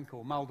lemon drink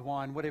or mulled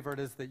wine, whatever it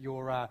is that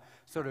you're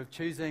sort of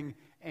choosing,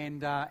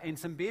 and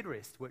some bed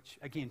rest, which,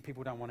 again,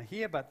 people don't want to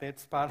hear, but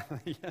that's part of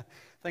the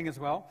thing as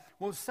well.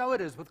 Well, so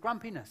it is with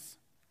grumpiness.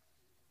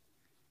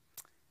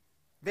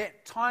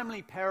 That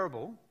timely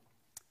parable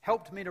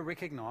helped me to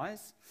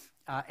recognize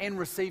and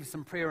receive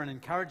some prayer and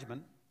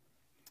encouragement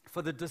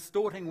for the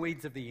distorting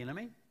weeds of the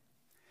enemy.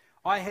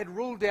 I had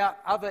ruled out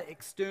other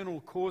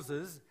external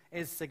causes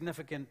as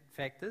significant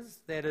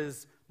factors. That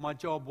is, my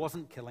job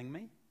wasn't killing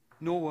me,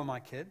 nor were my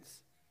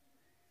kids.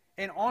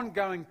 And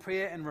ongoing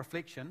prayer and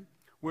reflection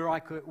where I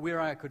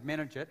could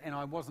manage it, and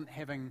I wasn't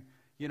having,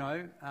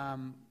 sort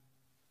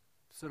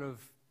of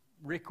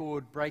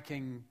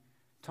record-breaking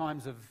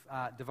times of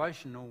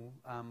devotional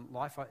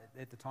life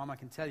at the time, I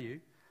can tell you.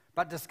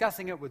 But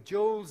discussing it with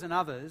Jules and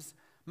others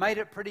made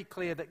it pretty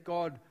clear that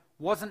God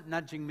wasn't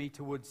nudging me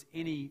towards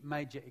any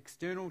major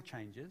external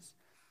changes.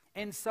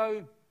 And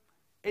so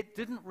it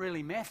didn't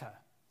really matter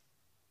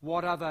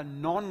what other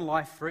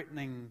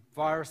non-life-threatening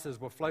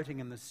viruses were floating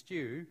in the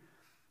stew.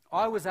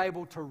 I was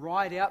able to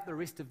ride out the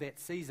rest of that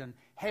season.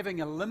 Having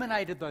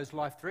eliminated those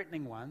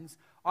life-threatening ones,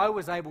 I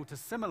was able to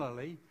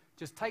similarly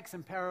just take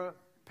some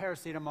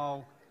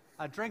paracetamol,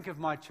 a drink of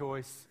my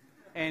choice,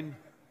 and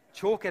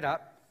chalk it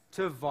up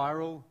to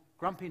viral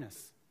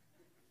grumpiness.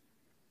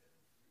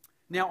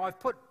 Now, I've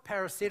put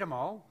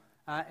paracetamol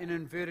in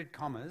inverted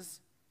commas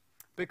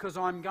because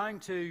I'm going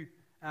to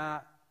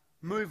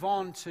move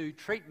on to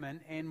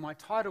treatment, and my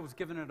title's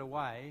given it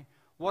away.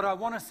 What I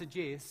want to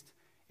suggest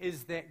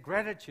is that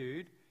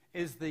gratitude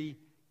is the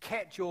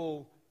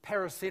catch-all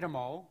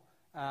paracetamol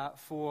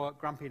for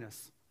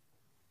grumpiness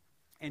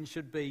and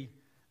should be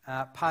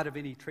part of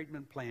any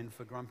treatment plan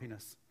for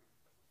grumpiness.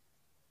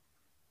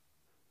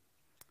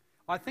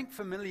 I think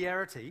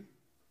familiarity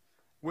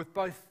with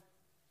both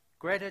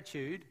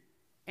gratitude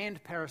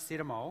and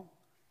paracetamol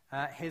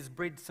has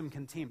bred some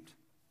contempt.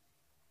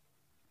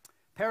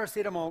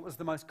 Paracetamol is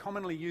the most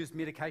commonly used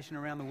medication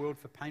around the world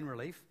for pain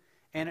relief,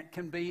 and it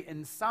can be,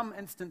 in some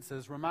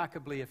instances,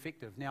 remarkably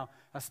effective. Now,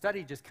 a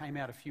study just came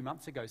out a few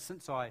months ago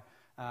since I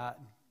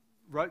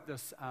wrote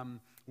this,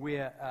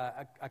 where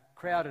a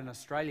crowd in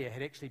Australia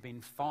had actually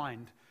been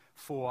fined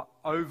for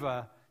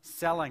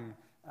overselling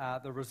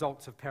the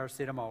results of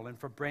paracetamol and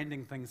for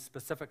branding things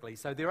specifically.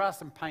 So there are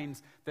some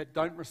pains that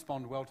don't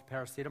respond well to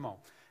paracetamol.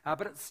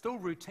 But it's still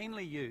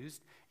routinely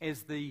used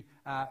as the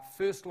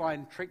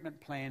first-line treatment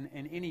plan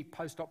in any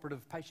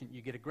post-operative patient.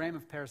 You get 1 gram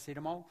of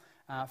paracetamol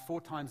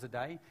 4 times a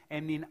day,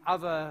 and then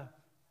other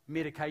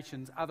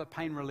medications, other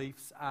pain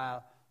reliefs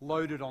are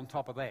loaded on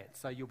top of that.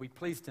 So you'll be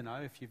pleased to know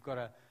if you've got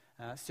a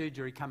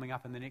surgery coming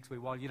up in the next wee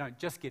while, you don't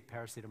just get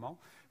paracetamol,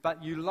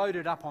 but you load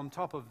it up on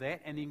top of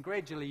that, and then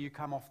gradually you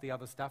come off the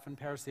other stuff, and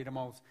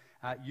paracetamol's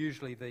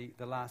usually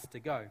the last to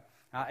go.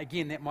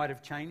 Again, that might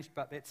have changed,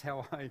 but that's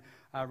how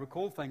I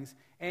recall things.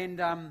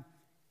 And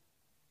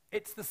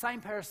it's the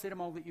same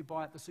paracetamol that you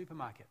buy at the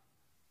supermarket.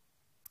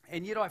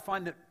 And yet I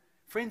find that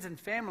friends and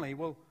family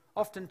will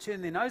often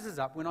turn their noses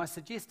up when I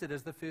suggest it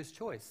as the first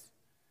choice.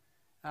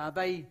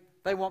 They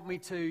want me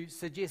to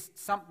suggest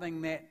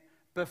something that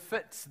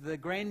befits the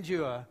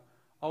grandeur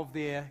of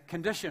their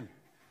condition.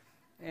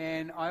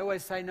 And I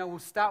always say, no, we'll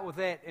start with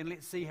that and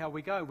let's see how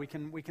we go. We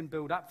can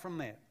build up from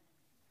that.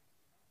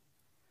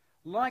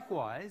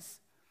 Likewise,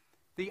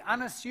 the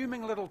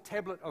unassuming little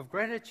tablet of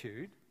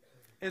gratitude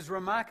is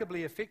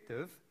remarkably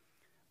effective,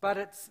 but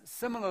it's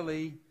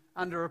similarly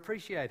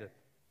underappreciated.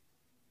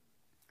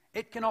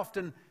 It can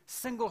often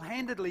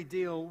single-handedly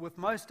deal with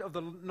most of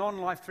the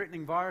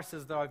non-life-threatening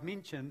viruses that I've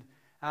mentioned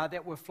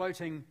that were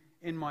floating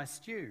in my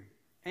stew.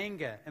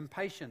 Anger,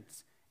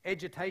 impatience,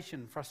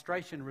 agitation,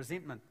 frustration,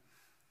 resentment.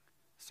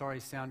 Sorry,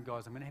 sound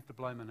guys, I'm going to have to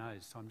blow my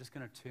nose, so I'm just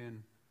going to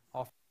turn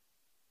off.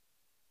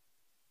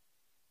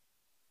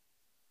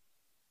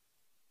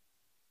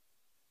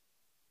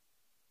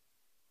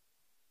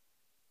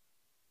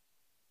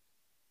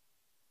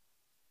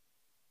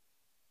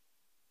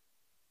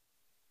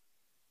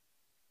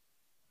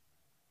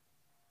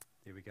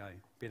 There we go,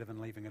 better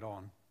than leaving it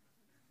on.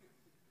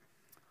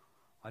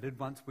 I did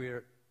once wear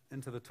it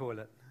into the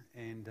toilet,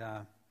 and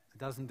it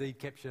does indeed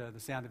capture the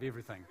sound of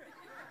everything,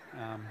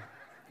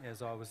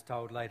 as I was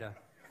told later.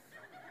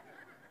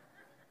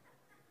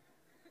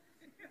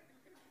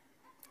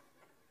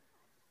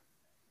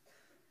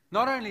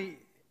 Not only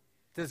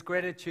does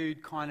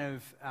gratitude kind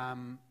of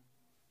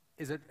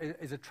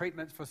is a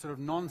treatment for sort of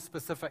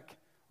non-specific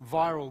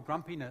viral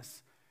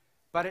grumpiness,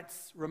 but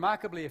it's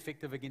remarkably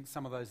effective against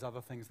some of those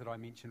other things that I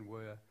mentioned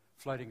were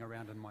floating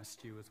around in my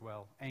stew as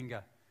well.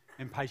 Anger,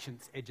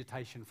 impatience,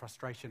 agitation,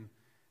 frustration,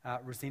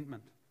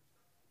 resentment.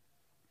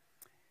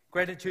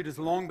 Gratitude has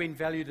long been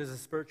valued as a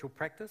spiritual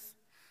practice.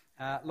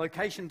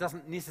 Location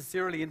doesn't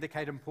necessarily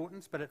indicate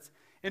importance, but it's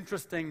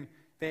interesting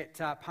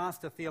that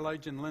pastor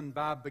theologian Lynn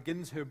Barb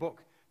begins her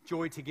book,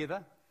 Joy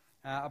Together,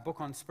 a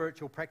book on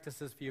spiritual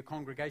practices for your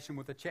congregation,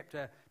 with a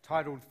chapter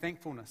titled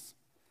Thankfulness.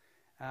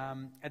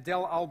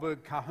 Adele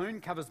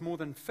Alberg-Cahoon covers more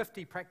than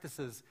 50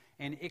 practices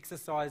and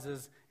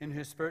exercises in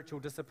her spiritual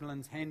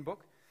disciplines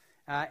handbook,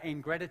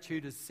 and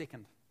gratitude is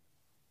second.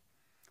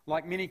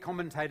 Like many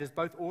commentators,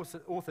 both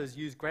authors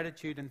use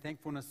gratitude and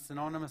thankfulness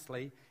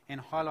synonymously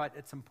and highlight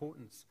its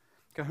importance.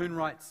 Cahoon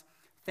writes,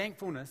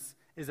 "Thankfulness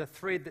is a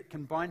thread that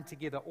can bind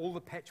together all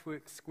the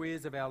patchwork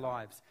squares of our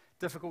lives.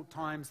 Difficult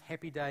times,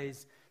 happy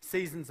days,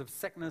 seasons of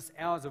sickness,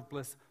 hours of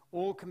bliss,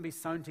 all can be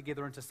sewn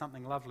together into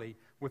something lovely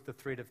with the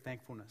thread of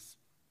thankfulness."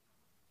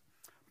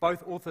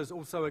 Both authors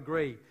also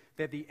agree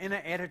that the inner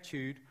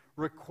attitude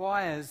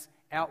requires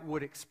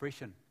outward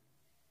expression.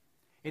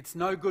 It's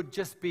no good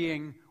just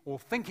being or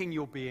thinking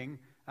you're being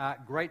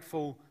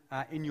grateful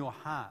in your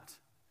heart.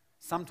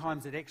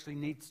 Sometimes it actually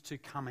needs to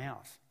come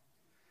out.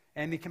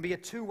 And there can be a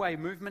two-way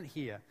movement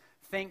here.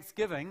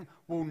 Thanksgiving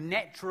will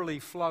naturally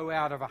flow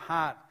out of a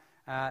heart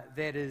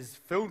that is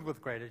filled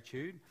with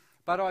gratitude,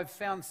 but I've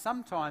found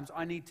sometimes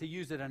I need to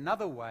use it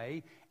another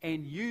way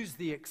and use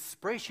the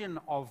expression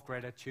of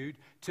gratitude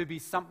to be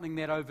something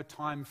that over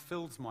time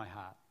fills my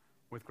heart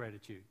with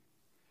gratitude.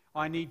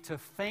 I need to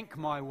think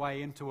my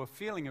way into a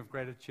feeling of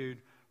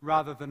gratitude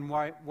rather than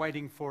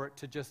waiting for it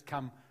to just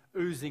come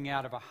oozing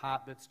out of a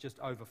heart that's just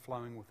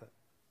overflowing with it.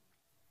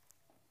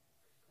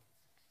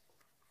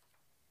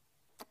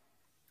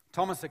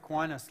 Thomas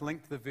Aquinas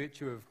linked the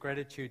virtue of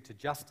gratitude to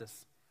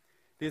justice.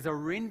 There's a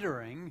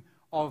rendering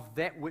of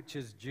that which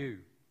is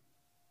due.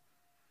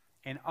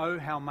 And oh,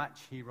 how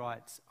much, he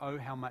writes, oh,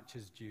 how much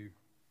is due.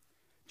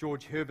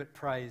 George Herbert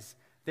prays,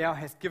 "Thou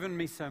hast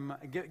given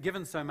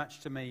so much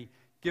to me,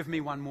 give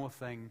me one more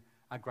thing,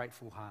 a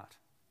grateful heart."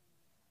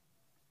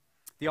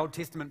 The Old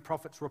Testament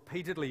prophets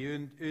repeatedly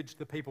urged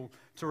the people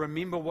to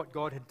remember what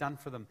God had done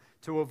for them,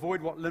 to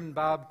avoid what Lynn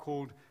Barb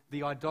called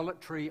the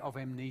idolatry of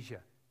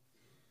amnesia.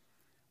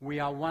 We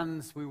are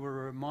ones, we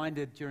were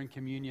reminded during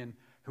communion,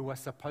 who are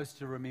supposed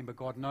to remember.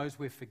 God knows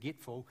we're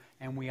forgetful,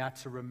 and we are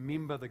to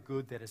remember the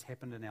good that has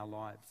happened in our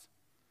lives.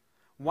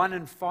 1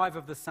 in 5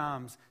 of the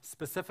Psalms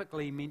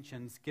specifically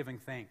mentions giving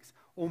thanks.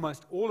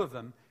 Almost all of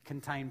them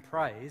contain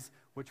praise,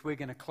 which we're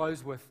going to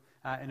close with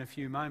in a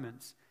few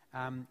moments,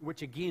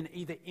 which again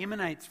either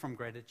emanates from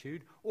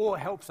gratitude or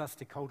helps us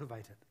to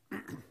cultivate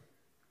it.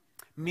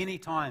 Many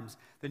times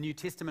the New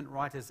Testament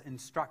writers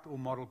instruct or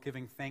model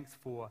giving thanks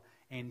for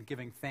and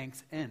giving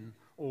thanks in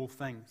all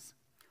things.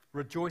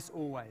 Rejoice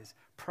always,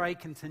 pray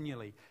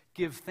continually,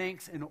 give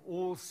thanks in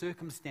all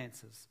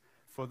circumstances,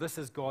 for this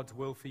is God's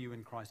will for you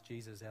in Christ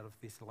Jesus, out of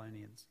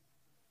Thessalonians.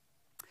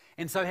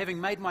 And so, having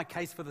made my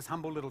case for this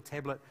humble little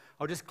tablet,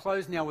 I'll just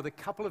close now with a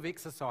couple of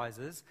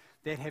exercises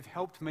that have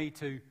helped me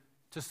to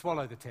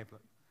swallow the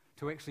tablet,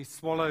 to actually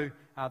swallow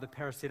the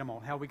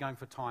paracetamol. How are we going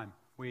for time?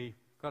 We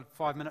got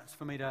 5 minutes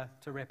for me to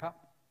wrap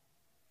up.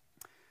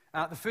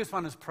 The first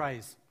one is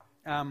praise.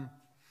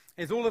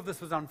 As all of this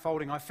was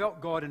unfolding, I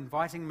felt God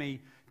inviting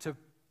me to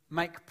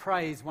make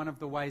praise one of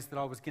the ways that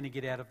I was going to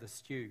get out of the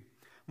stew.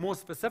 More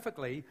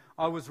specifically,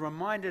 I was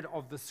reminded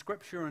of the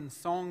scripture and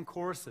song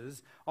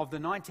choruses of the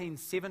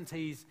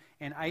 1970s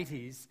and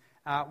 80s,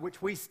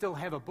 which we still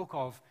have a book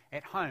of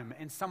at home.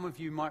 And some of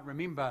you might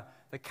remember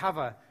the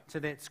cover to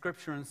that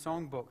scripture and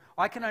song book.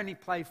 I can only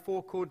play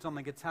 4 chords on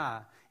the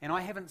guitar, and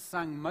I haven't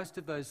sung most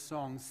of those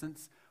songs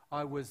since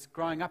I was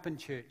growing up in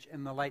church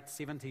in the late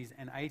 70s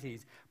and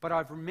 80s. But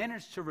I've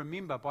managed to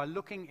remember, by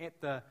looking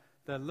at the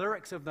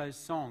lyrics of those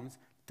songs,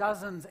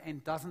 dozens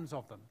and dozens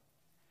of them,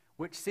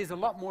 which says a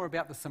lot more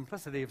about the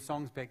simplicity of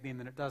songs back then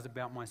than it does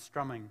about my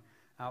strumming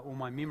or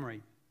my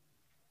memory.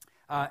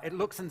 It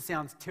looks and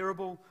sounds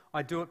terrible.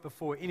 I do it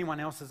before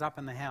anyone else is up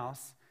in the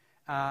house,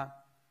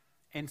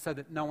 and so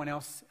that no one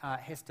else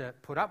has to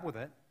put up with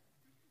it.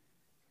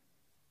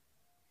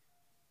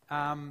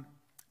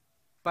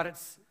 But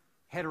it's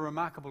had a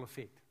remarkable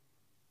effect.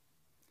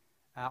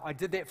 I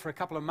did that for a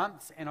couple of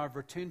months, and I've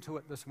returned to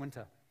it this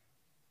winter.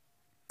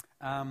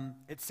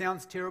 It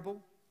sounds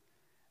terrible.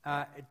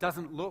 It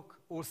doesn't look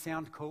or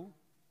sound cool,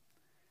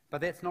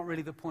 but that's not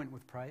really the point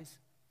with praise.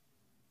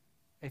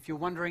 If you're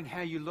wondering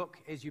how you look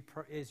as you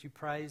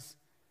praise,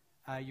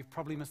 you've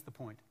probably missed the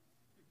point.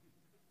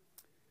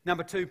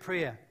 Number 2,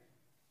 prayer.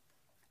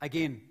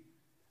 Again,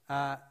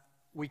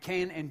 we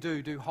can and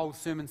do whole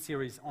sermon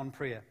series on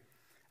prayer.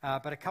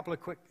 But a couple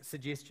of quick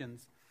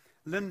suggestions.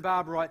 Lynn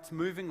Barb writes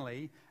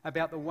movingly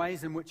about the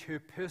ways in which her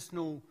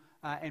personal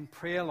and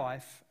prayer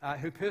life,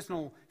 her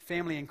personal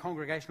family and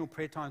congregational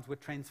prayer times were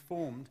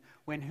transformed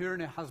when her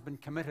and her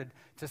husband committed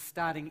to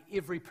starting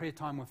every prayer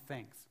time with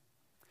thanks.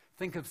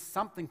 Think of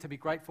something to be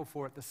grateful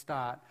for at the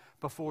start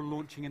before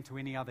launching into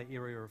any other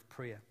area of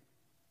prayer.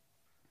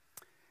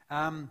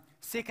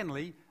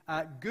 Secondly,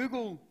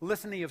 Google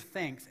Litany of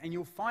Thanks, and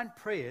you'll find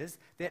prayers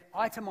that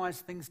itemize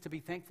things to be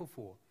thankful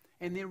for.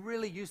 And they're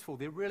really useful,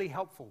 they're really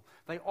helpful.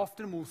 They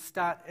often will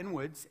start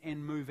inwards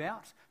and move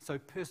out, so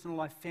personal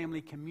life,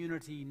 family,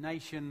 community,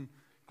 nation,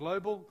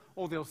 global,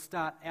 or they'll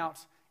start out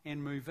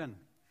and move in.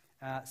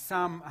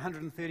 Psalm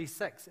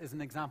 136 is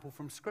an example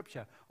from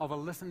Scripture of a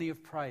litany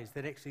of praise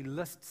that actually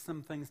lists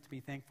some things to be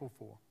thankful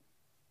for.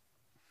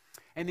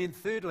 And then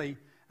thirdly,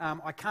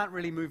 I can't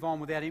really move on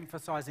without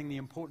emphasizing the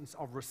importance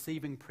of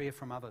receiving prayer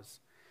from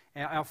others.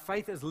 Our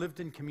faith is lived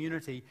in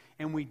community,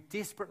 and we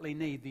desperately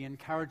need the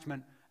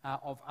encouragement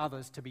of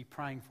others to be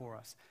praying for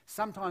us.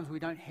 Sometimes we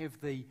don't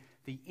have the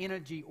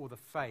energy or the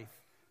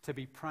faith to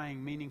be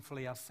praying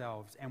meaningfully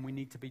ourselves, and we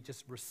need to be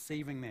just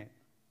receiving that.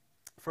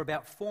 For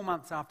about 4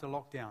 months after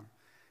lockdown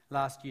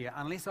last year,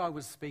 unless I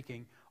was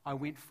speaking, I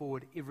went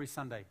forward every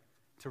Sunday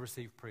to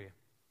receive prayer.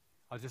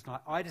 I was just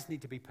like, I just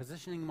need to be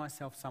positioning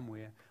myself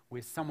somewhere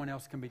where someone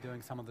else can be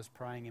doing some of this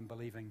praying and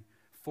believing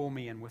for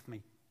me and with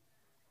me.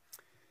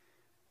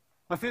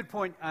 My third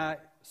point,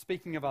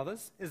 speaking of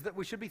others, is that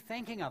we should be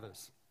thanking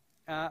others.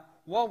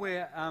 While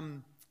we're,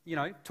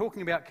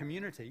 talking about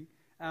community,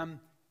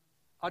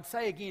 I'd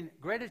say again,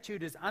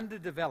 gratitude is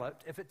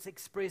underdeveloped if it's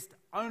expressed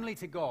only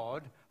to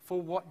God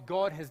for what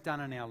God has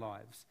done in our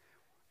lives,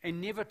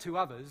 and never to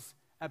others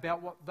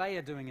about what they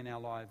are doing in our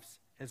lives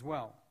as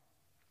well.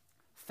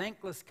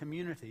 Thankless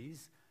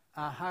communities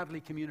are hardly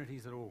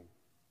communities at all.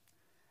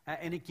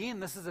 And again,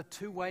 this is a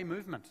two-way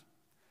movement.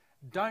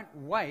 Don't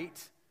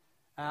wait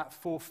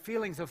for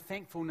feelings of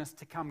thankfulness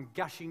to come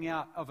gushing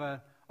out of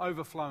an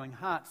overflowing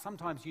heart.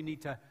 Sometimes you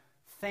need to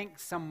thank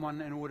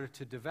someone in order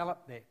to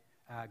develop that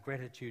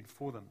gratitude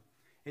for them.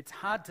 It's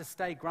hard to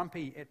stay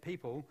grumpy at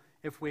people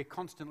if we're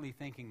constantly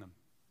thanking them.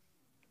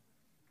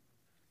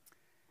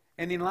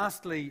 And then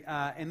lastly,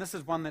 and this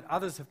is one that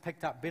others have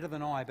picked up better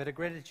than I, but a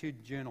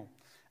gratitude journal.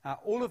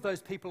 All of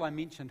those people I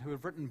mentioned who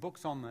have written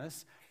books on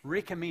this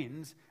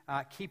recommend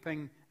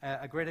keeping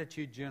a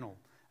gratitude journal.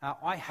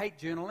 I hate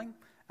journaling,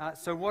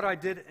 so what I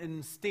did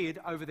instead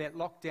over that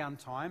lockdown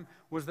time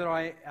was that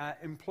I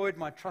employed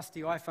my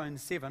trusty iPhone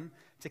 7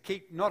 to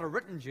keep not a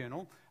written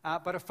journal,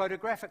 but a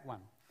photographic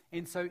one.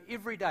 And so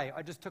every day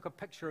I just took a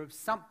picture of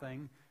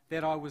something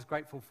that I was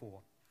grateful for.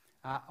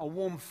 A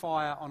warm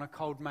fire on a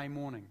cold May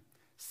morning.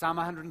 Psalm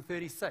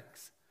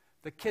 136.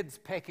 The kids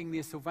packing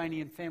their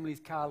Sylvanian family's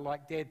car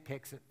like Dad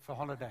packs it for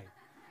holiday.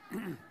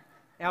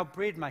 Our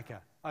bread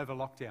maker over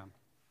lockdown.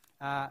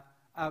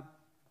 A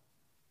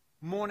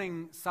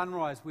morning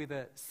sunrise where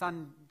the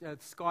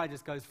sky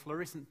just goes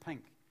fluorescent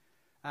pink.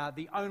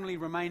 The only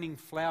remaining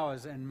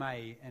flowers in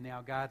May in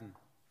our garden.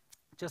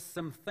 Just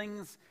some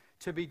things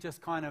to be just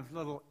kind of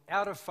little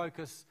out of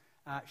focus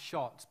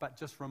shots, but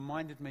just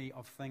reminded me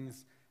of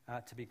things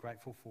to be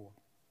grateful for.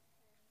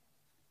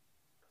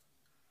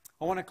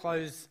 I want to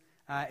close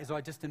as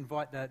I just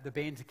invite the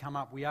band to come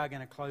up. We are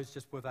going to close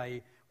just with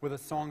a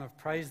song of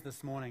praise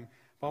this morning.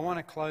 But I want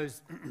to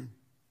close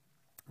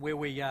where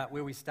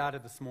we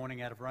started this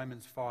morning out of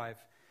Romans 5,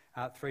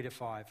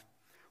 3-5.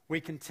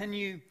 We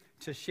continue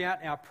to shout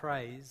our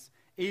praise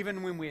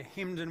even when we're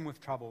hemmed in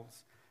with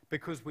troubles,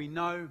 because we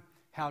know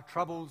how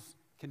troubles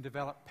can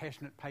develop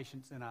passionate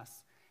patience in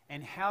us,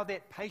 and how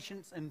that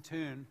patience in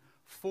turn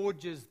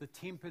forges the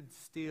tempered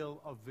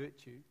steel of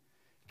virtue,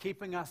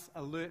 keeping us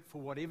alert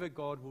for whatever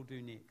God will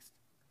do next.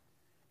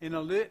 In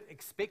alert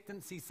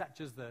expectancy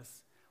such as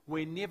this,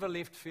 we're never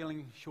left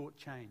feeling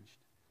shortchanged.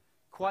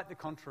 Quite the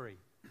contrary.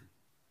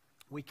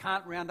 We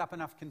can't round up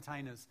enough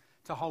containers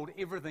to hold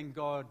everything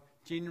God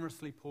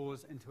generously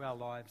pours into our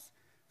lives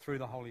through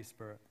the Holy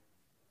Spirit.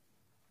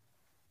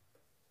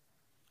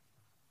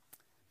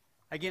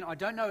 Again, I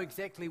don't know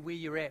exactly where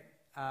you're at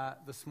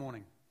this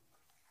morning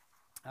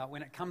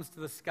when it comes to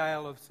the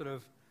scale of sort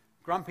of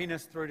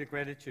grumpiness through to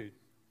gratitude.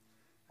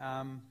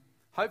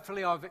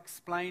 Hopefully I've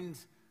explained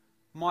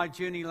my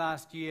journey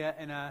last year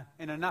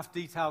in enough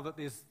detail that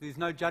there's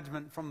no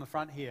judgment from the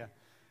front here.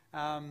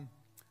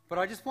 But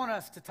I just want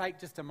us to take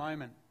just a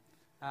moment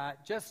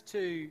just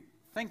to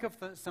think of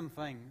some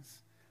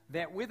things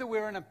that, whether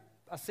we're in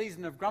a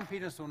season of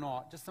grumpiness or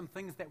not, just some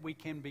things that we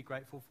can be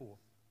grateful for.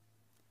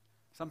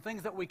 Some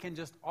things that we can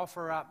just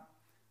offer up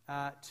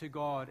to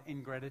God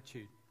in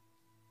gratitude.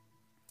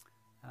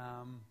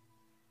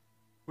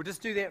 We'll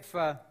just do that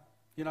for,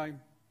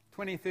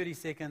 20, 30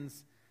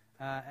 seconds,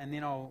 and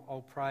then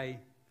I'll pray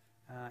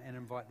and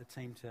invite the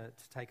team to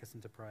take us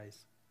into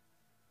praise.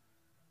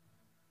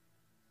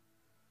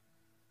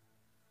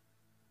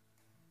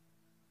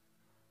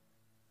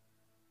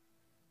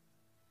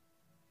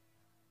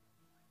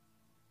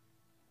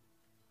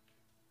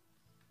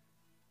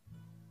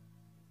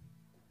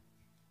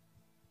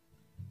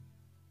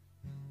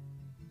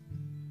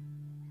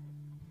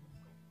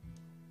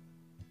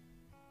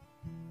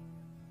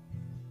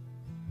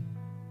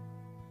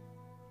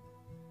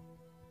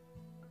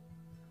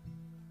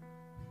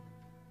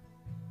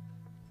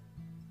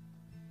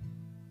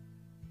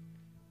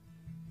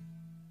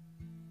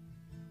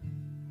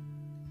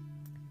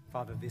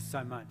 Father, there's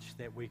so much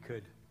that we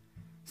could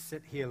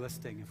sit here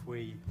listing if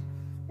we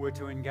were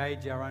to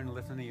engage our own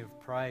litany of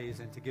praise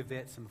and to give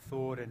that some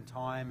thought and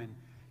time and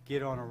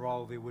get on a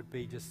roll. There would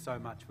be just so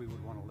much we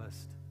would want to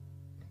list.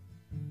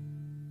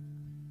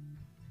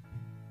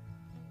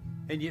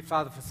 And yet,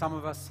 Father, for some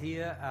of us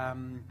here,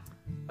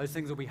 Those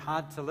things will be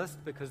hard to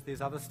list because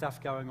there's other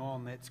stuff going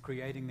on that's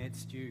creating that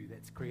stew,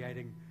 that's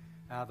creating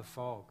the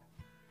fog.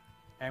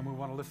 And we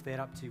want to lift that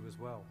up to you as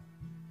well.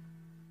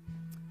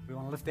 We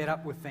want to lift that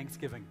up with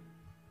thanksgiving.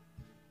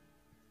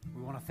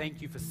 We want to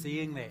thank you for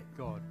seeing that,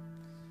 God,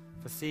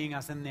 for seeing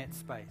us in that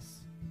space.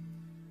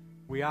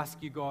 We ask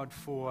you, God,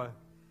 for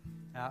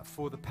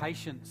the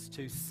patience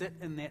to sit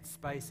in that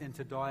space and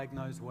to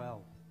diagnose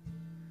well,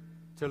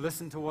 to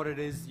listen to what it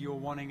is you're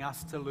wanting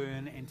us to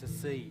learn and to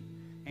see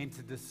and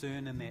to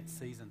discern in that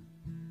season.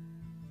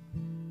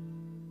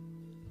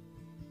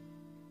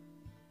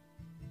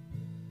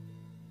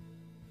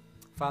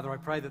 Father, I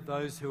pray that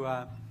those who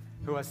are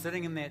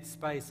sitting in that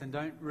space and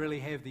don't really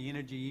have the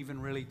energy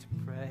even really to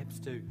perhaps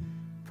to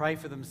pray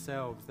for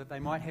themselves, that they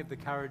might have the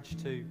courage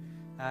to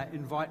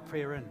invite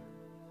prayer in,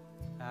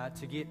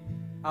 to get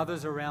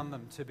others around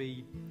them to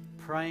be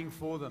praying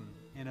for them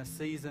in a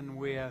season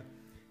where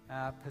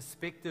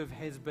perspective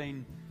has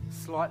been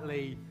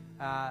slightly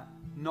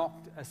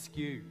knocked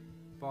askew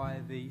by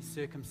the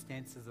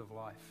circumstances of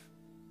life.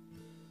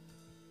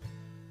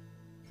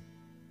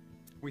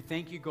 We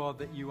thank you, God,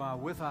 that you are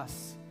with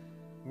us,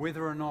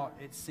 whether or not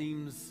it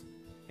seems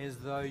as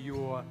though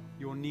your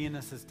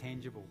nearness is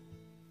tangible.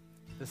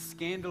 The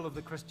scandal of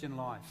the Christian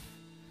life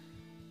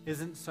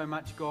isn't so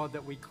much, God,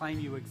 that we claim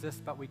you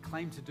exist, but we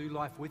claim to do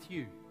life with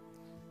you.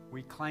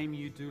 We claim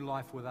you do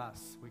life with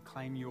us. We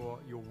claim you're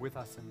with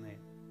us in that.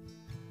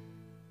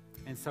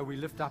 And so we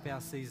lift up our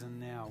season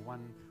now,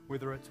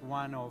 whether it's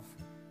one of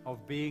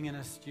being in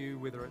a stew,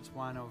 whether it's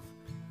one of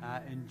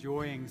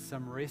enjoying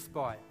some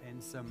respite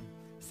and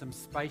some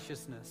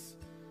spaciousness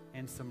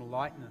and some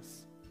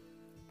lightness.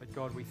 But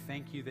God, we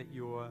thank you that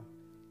you're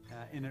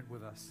in it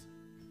with us.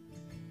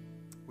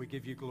 We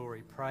give you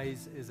glory.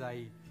 Praise is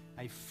a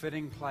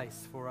fitting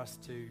place for us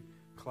to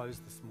close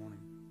this morning.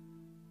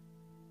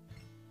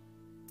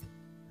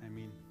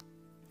 Amen.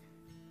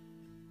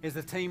 As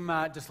the team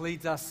just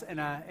leads us in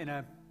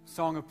a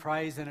song of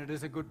praise, and it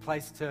is a good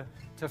place to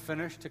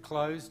finish, to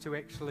close, to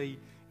actually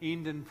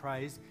end in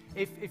praise.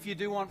 If you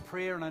do want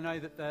prayer, and I know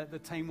that the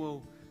team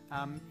will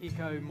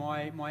echo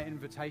my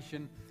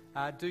invitation,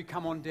 do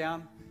come on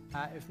down.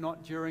 If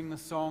not during the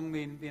song,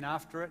 then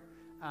after it.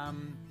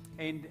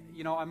 And,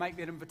 you know, I make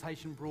that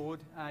invitation broad.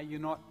 You're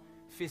not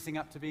fessing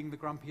up to being the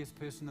grumpiest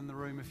person in the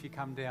room if you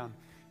come down.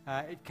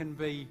 It can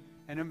be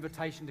an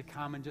invitation to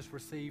come and just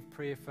receive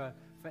prayer for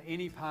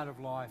any part of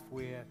life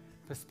where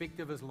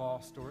perspective is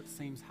lost, or it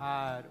seems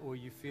hard, or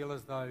you feel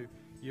as though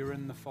you're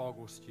in the fog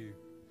or stew.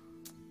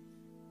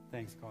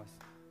 Thanks, guys.